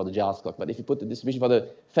distribution for the Gersdorff, but if you put the distribution for the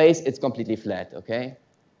phase, it's completely flat, okay?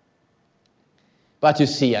 But you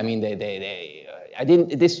see, I mean,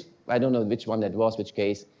 I don't know which one that was, which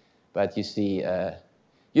case, but you see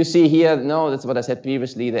here, no, that's what I said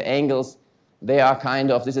previously, the angles, they are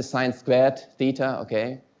kind of, this is sine squared theta,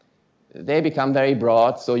 okay? They become very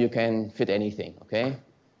broad, so you can fit anything, okay?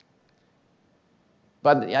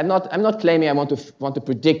 But I'm not claiming I want to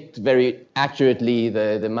predict very accurately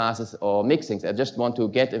the masses or mixings. I just want to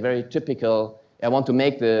get a very typical, I want to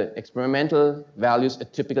make the experimental values a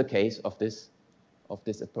typical case of this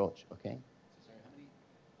approach, okay? So sorry,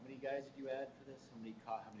 how many guys did you add for this?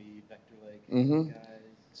 How many vector-like guys?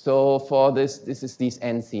 So for this is these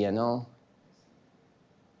n's here, no?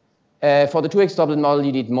 For the 2x doublet model,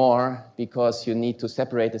 you need more because you need to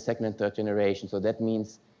separate the second and third generation. So that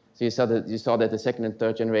means, so you saw that the second and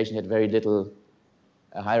third generation had very little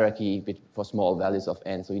hierarchy for small values of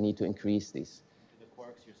n. So you need to increase these. To the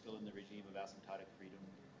quarks, you're still in the regime of asymptotic freedom.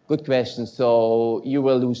 Good question. So you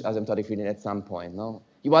will lose asymptotic freedom at some point, no?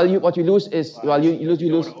 What you lose is, you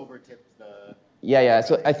lose. Overtip the. Yeah.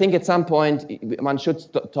 So I think at some point one should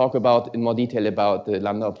talk about in more detail about the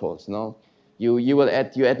lambda poles, no? You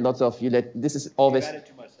add lots of, this is always. You've added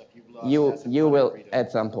too much stuff. You will freedom.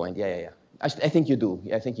 At some point, yeah. I think you do.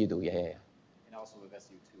 I think you do, yeah. And also with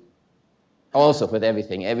SU2. Also with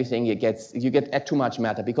everything you get at too much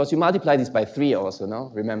matter because you multiply this by 3 also,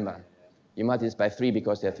 no? Remember, you multiply this by 3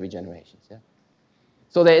 because there are 3 generations, yeah.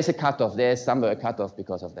 So there is a cutoff. There is somewhere a cutoff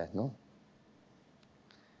because of that, no?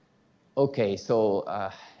 Okay, so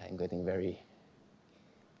I'm getting very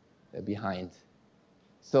behind.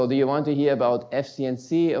 So do you want to hear about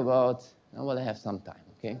FCNC? About, oh, well, I have some time,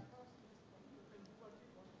 okay?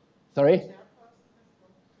 Sorry?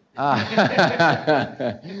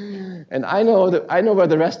 And I know where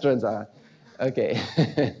the restaurants are. Okay.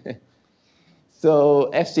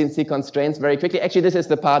 So FCNC constraints very quickly. Actually, this is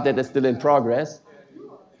the part that is still in progress.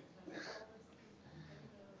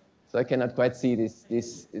 So I cannot quite see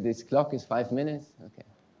this clock is 5 minutes. Okay.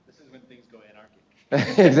 This is when things go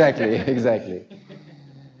anarchic. Exactly.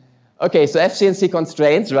 Okay, so FCNC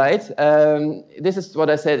constraints, right? This is what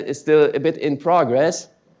I said is still a bit in progress.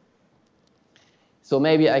 So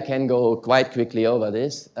maybe I can go quite quickly over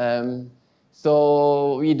this.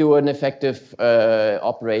 So we do an effective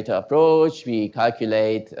operator approach. We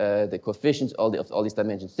calculate the coefficients of all these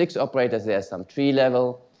dimension 6 operators. There's some tree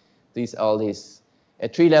level.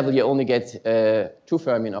 At tree level, you only get 2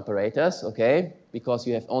 fermion operators, okay? Because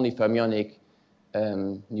you have only fermionic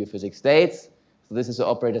new physics states. So this is the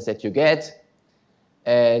operators that you get.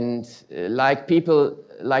 And like people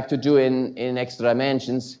like to do in extra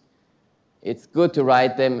dimensions, it's good to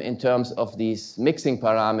write them in terms of these mixing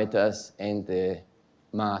parameters and the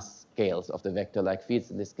mass scales of the vector-like fields.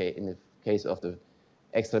 In this case, in the case of the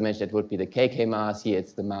extra dimension, that would be the KK mass. Here,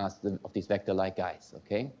 it's the mass of these vector-like guys,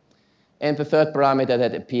 okay? And the third parameter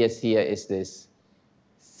that appears here is this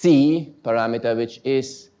C parameter, which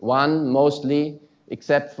is 1 mostly,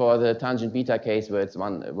 except for the tangent beta case where it's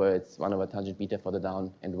 1 over tangent beta for the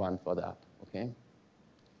down and 1 for the up, okay?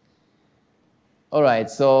 All right,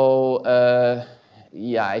 so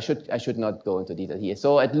yeah, I should not go into detail here.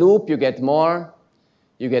 So at loop, you get more.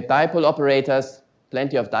 You get dipole operators,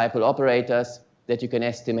 plenty of dipole operators that you can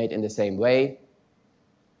estimate in the same way.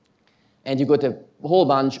 And you got a whole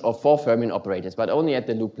bunch of 4 fermion operators, but only at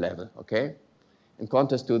the loop level, okay? In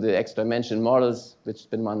contrast to the extra dimension models, which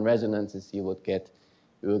spin 1 resonances, you will get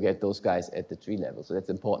those guys at the tree level. So that's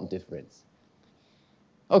an important difference.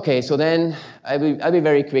 Okay, so then I'll be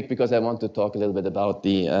very quick because I want to talk a little bit about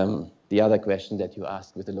the other question that you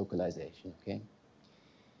asked with the localization, okay?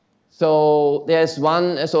 So there's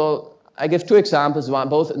one, so I give 2 examples, one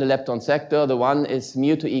both in the lepton sector. The one is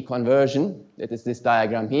mu to E conversion. That is this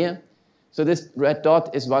diagram here. So this red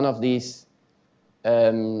dot is one of these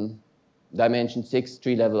dimension 6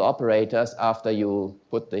 tree-level operators after you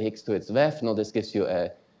put the Higgs to its VEF. Now this gives you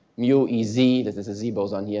a mu EZ, this is a Z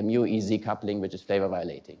boson here, mu EZ coupling, which is flavor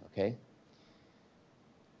violating, okay?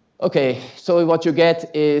 Okay, so what you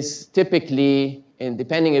get is typically, and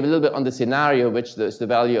depending a little bit on the scenario, which is the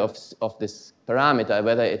value of this parameter,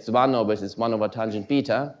 whether it's 1 or whether it's 1 over tangent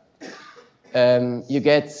beta, you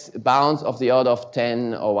get bounds of the order of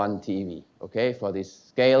 10 or 1 TeV, okay, for these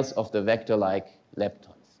scales of the vector-like leptons.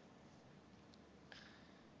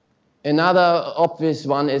 Another obvious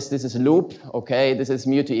one is this is a loop, okay, this is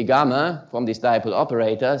mu to E gamma from these dipole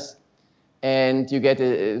operators, and you get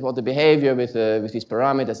what the behavior with these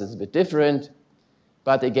parameters is a bit different,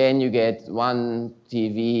 but again you get 1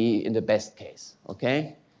 TeV in the best case,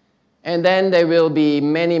 okay? And then there will be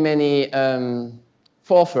many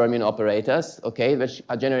 4 fermion operators, okay, which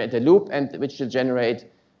are generated at the loop and which will generate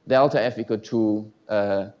delta F equal to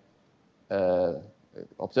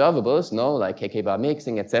observables, no, like KK bar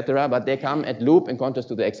mixing, etc., but they come at loop in contrast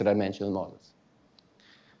to the extra dimensional models.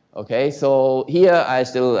 Okay, so here I'm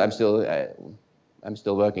still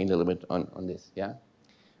working a little bit on this, yeah.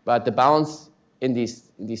 But the bounds in these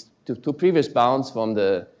two previous bounds from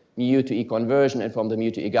the mu to E conversion and from the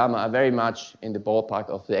mu to E gamma are very much in the ballpark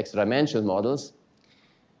of the extra dimensional models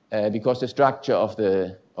because the structure of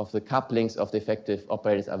the couplings of the effective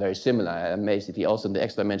operators are very similar. And basically, also in the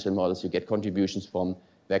extra dimensional models, you get contributions from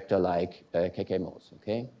vector-like KK modes.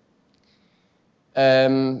 Okay.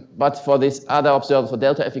 But for this other observer, for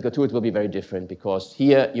delta F equal 2, it will be very different because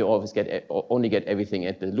here you always only get everything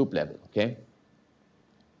at the loop level. Okay.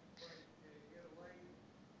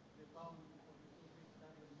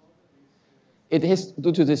 It is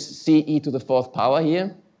due to this CE to the 4th power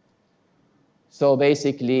here. So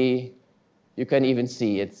basically, you can even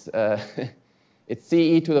see it's CE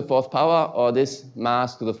to the 4th power or this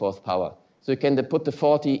mass to the 4th power. So you can put the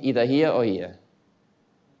 40 either here or here.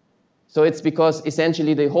 So it's because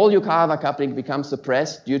essentially the whole Yukawa coupling becomes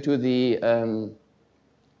suppressed due to the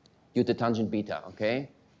tangent beta, okay?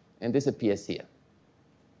 And this appears here.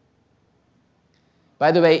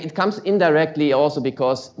 By the way, it comes indirectly also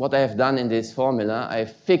because what I have done in this formula, I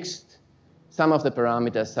have fixed some of the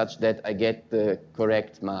parameters such that I get the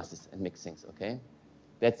correct masses and mixings, okay?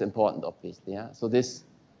 That's important, obviously, yeah? So this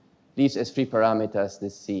leaves as free parameters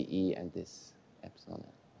this CE and this epsilon.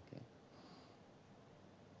 Okay?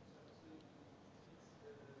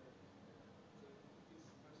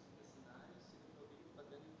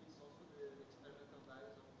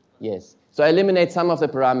 Yes. So I eliminate some of the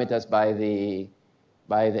parameters by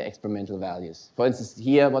the experimental values. For instance,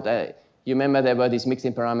 here, you remember there were these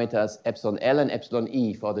mixing parameters epsilon L and epsilon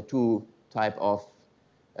E for the two type of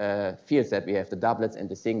fields that we have, the doublets and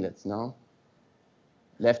the singlets, no?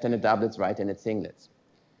 Left-handed doublets, right-handed singlets.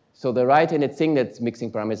 So the right-handed singlets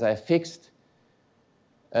mixing parameters I have fixed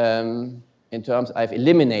in terms, I've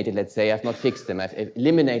eliminated, let's say, I've not fixed them, I've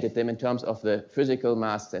eliminated them in terms of the physical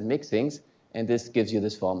masks and mixings, and this gives you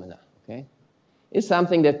this formula, okay? It's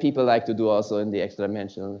something that people like to do also in the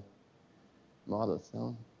extra-dimensional models,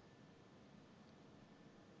 no?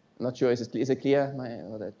 I'm not sure, is it clear?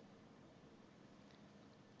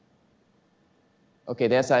 Okay,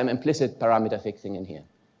 there's some implicit parameter fixing in here.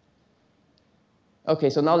 Okay,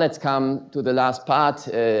 so now let's come to the last part.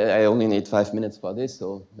 I only need 5 minutes for this,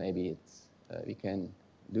 so maybe we can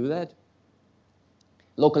do that.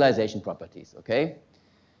 Localization properties, okay?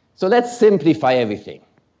 So let's simplify everything.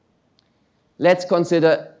 Let's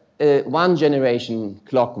consider a one-generation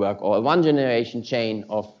clockwork or a one-generation chain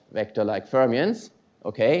of vector-like fermions,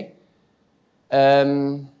 okay?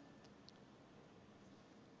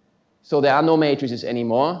 So there are no matrices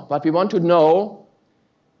anymore, but we want to know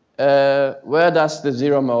where does the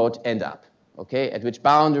zero mode end up, okay? At which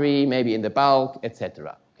boundary, maybe in the bulk,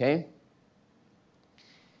 etc., okay?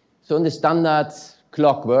 So in the standard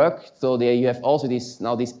clockwork, so there you have also these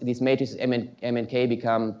matrices M and K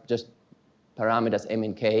become just parameters M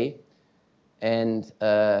and K, and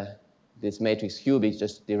this matrix Q is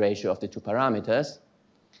just the ratio of the two parameters.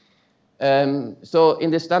 So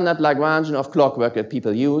in the standard Lagrangian of clockwork that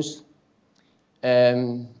people use,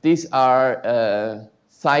 these are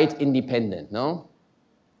site independent, no?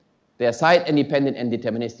 They are site independent and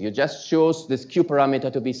deterministic. You just choose this Q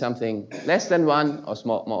parameter to be something less than 1 or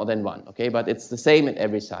more than 1, okay? But it's the same at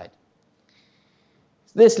every site.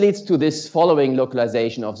 This leads to this following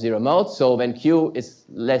localization of zero mode. So when Q is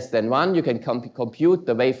less than 1, you can compute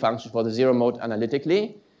the wave function for the zero mode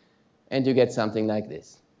analytically, and you get something like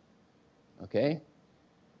this, okay?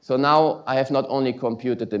 So now I have not only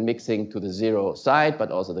computed the mixing to the zero side, but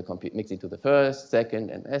also the mixing to the first, second,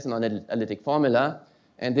 and as an analytic formula.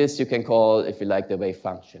 And this you can call, if you like, the wave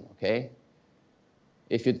function, okay?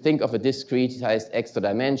 If you think of a discretized extra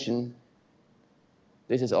dimension,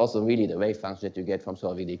 this is also really the wave function that you get from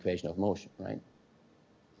solving the equation of motion, right?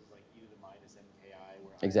 This is like e to the minus mki.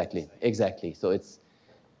 Where exactly, exactly. So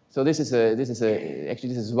this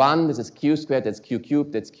is 1, this is q squared, that's q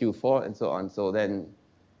cubed, that's q4, and so on. So then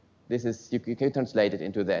this is, you can translate it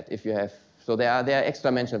into that. If you have, so there are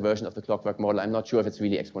extra-dimensional versions of the clockwork model. I'm not sure if it's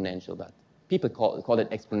really exponential, but people call it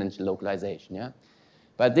exponential localization, yeah?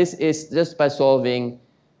 But this is just by solving,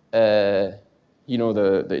 the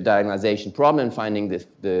diagonalization problem and finding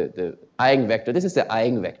the eigenvector. This is the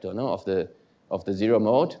eigenvector, no, of the zero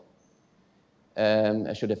mode.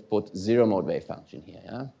 I should have put zero mode wave function here,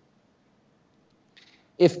 yeah?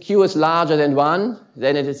 If Q is larger than 1,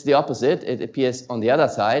 then it is the opposite. It appears on the other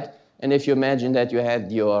side. And if you imagine that you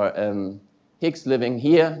had your Higgs living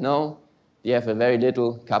here, no, you have a very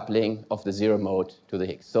little coupling of the zero mode to the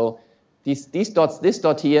Higgs. So These dots, this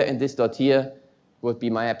dot here and this dot here, would be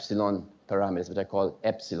my epsilon parameters, which I call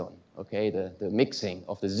epsilon, okay? The mixing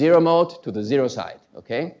of the zero mode to the zero side,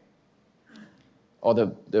 okay?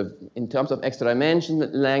 Or in terms of extra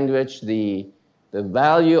dimension language, the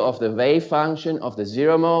value of the wave function of the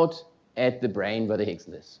zero mode at the brane where the Higgs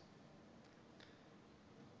lives.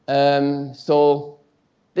 So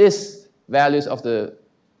this values of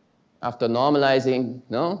after normalizing,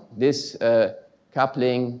 this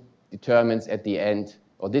coupling determines at the end,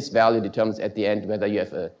 or this value determines at the end whether you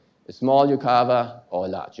have a small Yukawa or a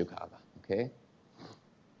large Yukawa, okay?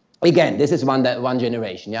 Again, this is one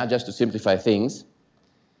generation, yeah, just to simplify things.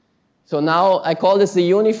 So now I call this the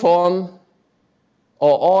uniform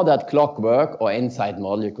or ordered clockwork or n-side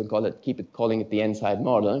model. You could keep calling it the n-side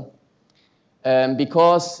model,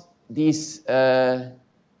 because these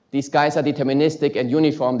guys are deterministic and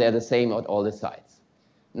uniform. They're the same at all the sides.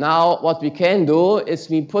 Now what we can do is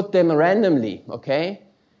we put them randomly, okay?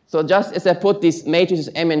 So just as I put these matrices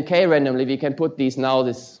M and K randomly, we can put these now,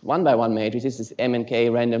 this one-by-one matrices, this M and K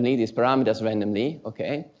randomly, these parameters randomly,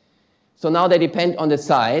 okay? So now they depend on the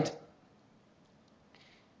side.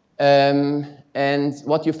 And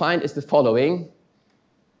what you find is the following.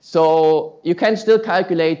 So you can still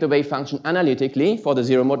calculate the wave function analytically for the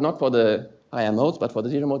zero mode, not for the higher modes, but for the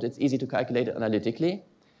zero mode, it's easy to calculate it analytically.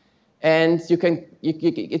 And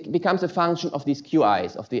it becomes a function of these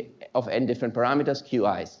QIs, of n different parameters,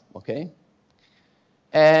 QIs, okay?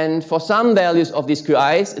 And for some values of these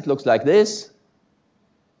QIs, it looks like this.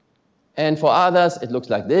 And for others, it looks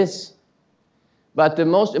like this. But the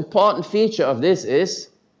most important feature of this is,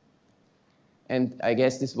 and I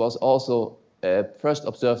guess this was also first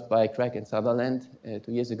observed by Craig and Sutherland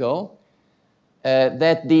 2 years ago,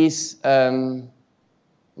 that these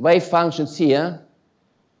wave functions here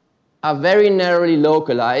are very narrowly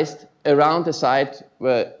localized around the site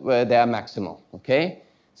where they are maximal, okay?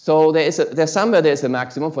 So there's somewhere there's a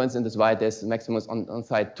maximum. For instance, this white, there's a maximum on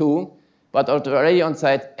site 2, but already on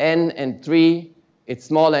site n and 3, it's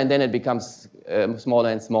smaller, and then it becomes smaller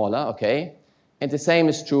and smaller, okay? And the same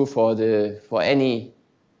is true for any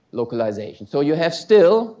localization. So you have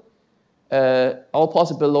still all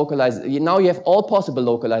possible localizations. Now you have all possible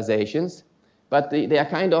localizations, but they are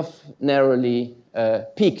kind of narrowly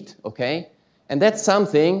peaked, okay? And that's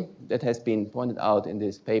something that has been pointed out in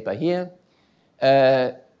this paper here.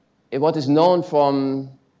 What is known from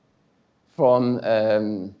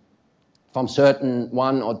certain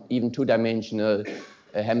one or even two-dimensional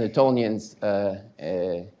Hamiltonians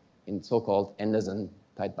in so-called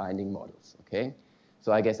Anderson-type binding models, okay?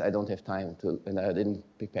 So I guess I don't have time to, and I didn't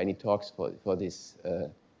prepare any talks for this.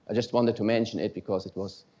 I just wanted to mention it because it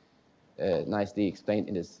was nicely explained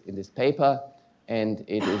in this paper, and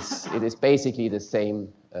it is basically the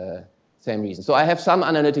same reason. So I have some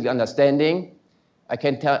analytical understanding. I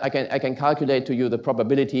can calculate to you the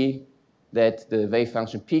probability that the wave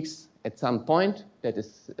function peaks at some point. That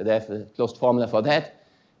is, they have a closed formula for that.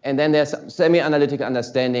 And then there's semi-analytical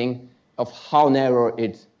understanding of how narrow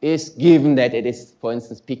it is, given that it is, for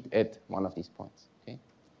instance, peaked at one of these points. Okay?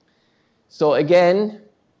 So again,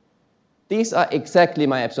 these are exactly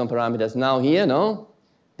my epsilon parameters now here, no?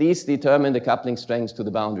 These determine the coupling strengths to the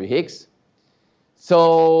boundary Higgs.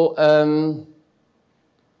 So this is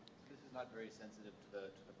not very sensitive to the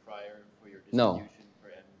prior for your distribution for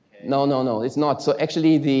M and K? No, it's not. So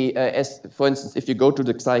actually, for instance, if you go to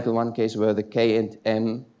the cycle 1 case where the K and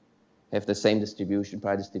M have the same distribution,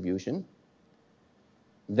 prior distribution,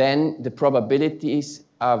 then the probabilities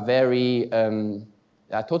are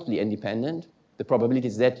are totally independent. The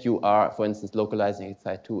probabilities that you are, for instance, localizing at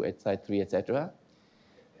site 2, at site 3, etc.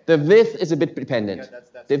 The width is a bit dependent. Yeah,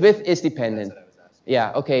 the width is dependent. That's what I was asking.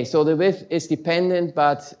 Yeah, okay, so the width is dependent,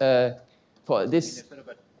 but for this... It's sort of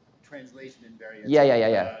a translation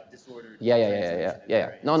invariance. Disordered.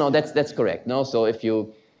 Yeah. No, that's correct. No, so if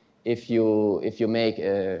you make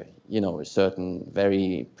a certain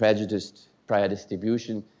very prejudiced prior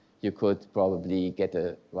distribution, you could probably get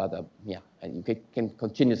a rather, and you can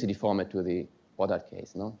continuously deform it to the ordered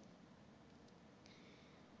case, no?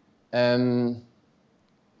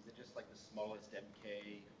 Is it just like the smallest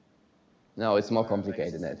MK? No, it's more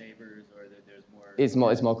complicated than that. Neighbors, or there's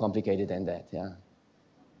more? It's more complicated than that, yeah.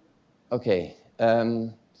 Okay,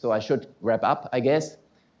 so I should wrap up, I guess.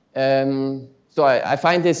 So I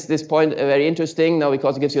find this point very interesting now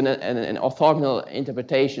because it gives you an orthogonal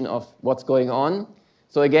interpretation of what's going on.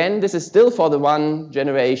 So again, this is still for the one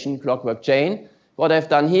generation clockwork chain. What I've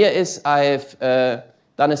done here is I've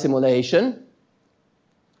done a simulation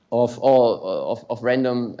of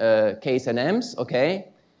random Ks and Ms, okay?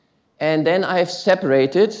 And then I've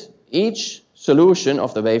separated each solution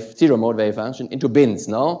of the zero mode wave function into bins,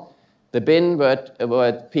 no? The bin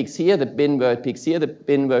word peaks here, the bin word peaks here, the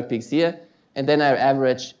bin word peaks here, and then I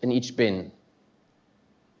average in each bin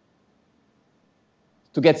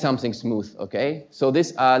to get something smooth, okay? So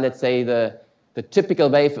these are, let's say, the typical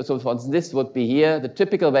wave, so for instance, this would be here, the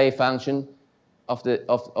typical wave function of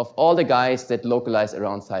all the guys that localize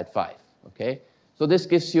around side 5, okay? So this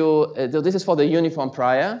gives you, so this is for the uniform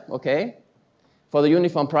prior, okay? For the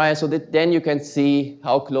uniform prior, so that then you can see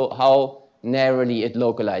how narrowly it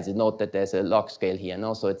localizes. Note that there's a log scale here,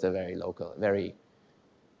 no? So it's a very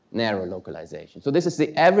narrow localization. So this is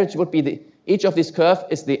the average, each of these curves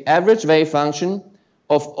is the average wave function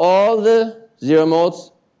of all the zero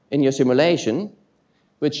modes in your simulation,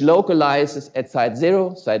 which localizes at side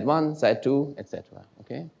 0, side 1, side 2, etc.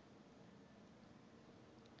 Okay?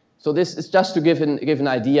 So this is just to give an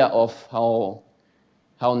idea of how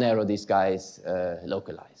narrow these guys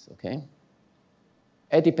localize. Okay?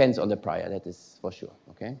 It depends on the prior, that is for sure.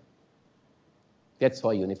 Okay? That's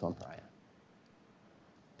for uniform prior.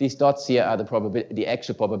 These dots here are the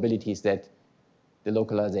actual probabilities that the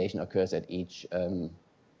localization occurs at each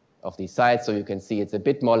of these sites. So you can see it's a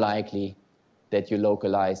bit more likely that you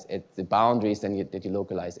localize at the boundaries than that you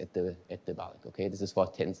localize at the bulk. Okay, this is for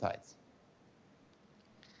 10 sites.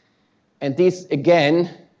 And these, again,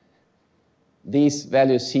 these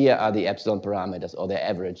values here are the epsilon parameters or their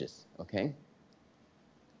averages. Okay.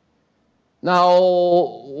 Now,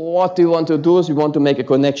 what we want to do is we want to make a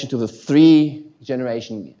connection to the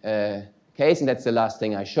 3-generation case, and that's the last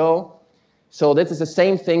thing I show. So this is the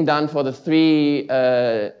same thing done for the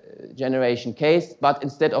 3-generation case, but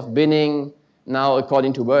instead of binning now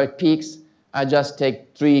according to where it peaks, I just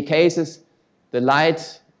take 3 cases: the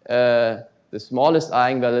light, the smallest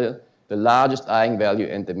eigenvalue, the largest eigenvalue,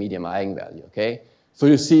 and the medium eigenvalue. Okay. So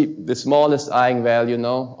you see the smallest eigenvalue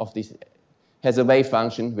now of this has a wave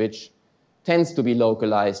function which tends to be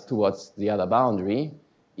localized towards the other boundary,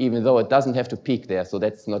 even though it doesn't have to peak there, so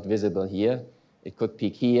that's not visible here. It could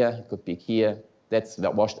peak here, it could peak here. That's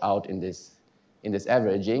washed out in this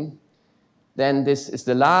averaging. Then this is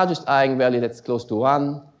the largest eigenvalue that's close to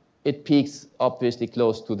 1. It peaks obviously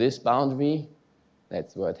close to this boundary.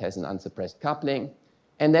 That's where it has an unsuppressed coupling.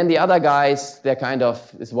 And then the other guys, they're kind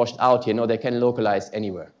of, it's washed out here. No, they can localize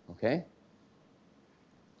anywhere, okay?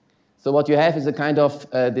 So what you have is a kind of,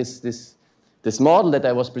 this model that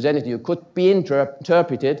I was presenting to you could be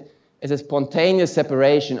interpreted as a spontaneous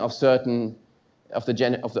separation of certain of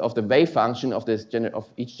the wave function of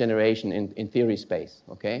each generation in theory space.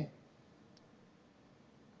 Okay.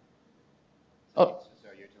 So, oh,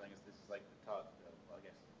 sorry, you're telling us this is like the top, I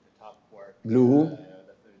guess the top quark. Blue.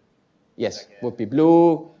 Yes, would be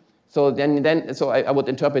blue. So so I would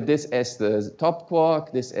interpret this as the top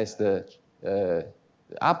quark, this as the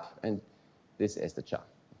up, and this as the char.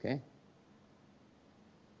 Okay.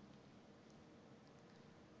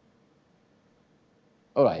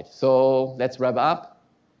 All right, so let's wrap up.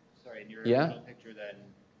 Sorry, in your original picture then,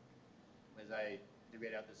 as I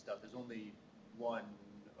debate out this stuff, there's only one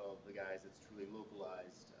of the guys that's truly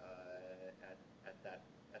localized at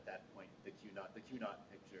that point, the Q naught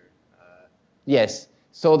picture. Yes,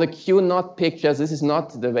 so the Q naught picture, this is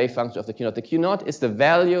not the wave function of the Q naught. The Q naught is the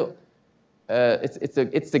value,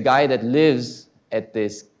 it's the guy that lives at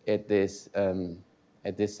this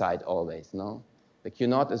site always, no? The Q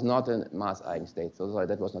naught is not a mass eigenstate, so sorry,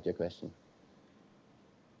 that was not your question.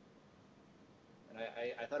 And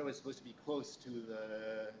I thought it was supposed to be close to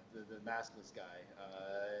the massless guy.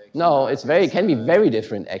 No, can be very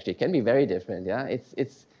different actually. It can be very different. Yeah,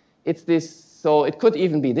 it's this. So it could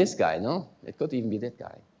even be this guy. No, it could even be that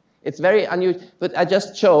guy. It's very unusual. But I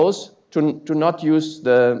just chose to not use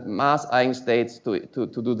the mass eigenstates to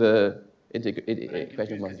do the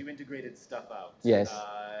equation. Because you integrated stuff out. Yes.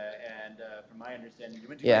 From my understanding, you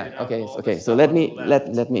integrated out all okay. the So stuff let on me the left.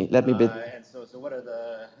 bit. And so what are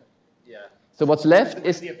the So what's left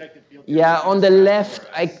is, on the left,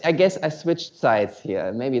 I guess I switched sides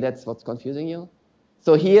here. Maybe that's what's confusing you.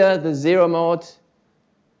 So here, the zero mode,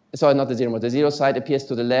 sorry, not the zero mode, the zero side appears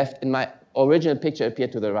to the left. In my original picture,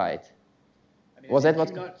 appeared to the right. I mean, was that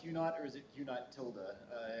what? Q naught, or is it Q naught tilde?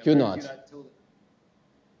 Q naught.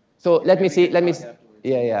 So let me see.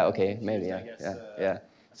 Okay, maybe, yeah.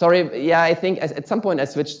 Sorry, I think at some point I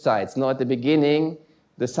switched sides. No, at the beginning,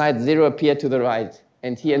 the side 0 appeared to the right.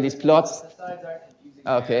 And here in these plots... The sides aren't confusing.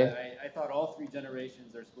 Okay. I thought all 3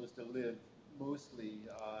 generations are supposed to live mostly...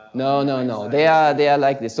 No. They are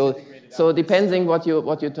like this. So depending what you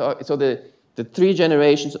talk... So the 3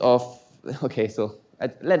 generations of... Okay, so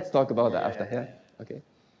let's talk about that after. Yeah. Okay.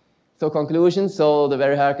 So conclusion, so the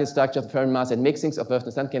very hierarchical structure of Fermi mass and mixings of Earth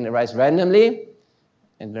and Sun can arise randomly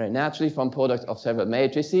and very naturally from products of several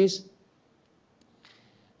matrices.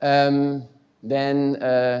 I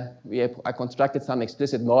constructed some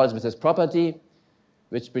explicit models with this property,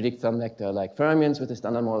 which predict some vector-like fermions with the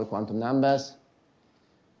standard model quantum numbers.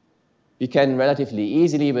 We can relatively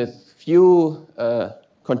easily, with few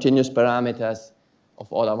continuous parameters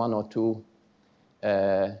of order 1 or 2,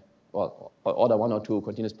 order 1 or 2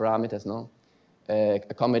 continuous parameters,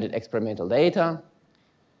 accommodate experimental data.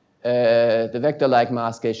 The vector-like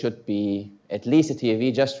mass scale should be at least a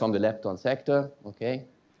TeV just from the lepton sector, okay?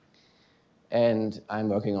 And I'm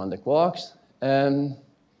working on the quarks.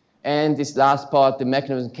 And this last part, the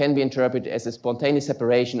mechanism can be interpreted as a spontaneous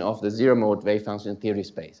separation of the zero-mode wave function in theory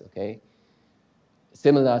space, okay?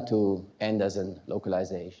 Similar to Anderson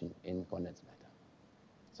localization in condensed matter.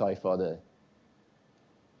 Sorry for the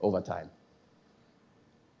overtime.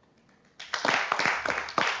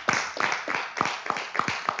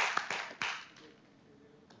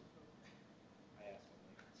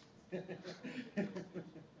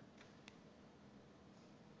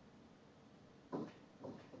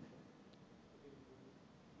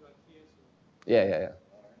 Yeah.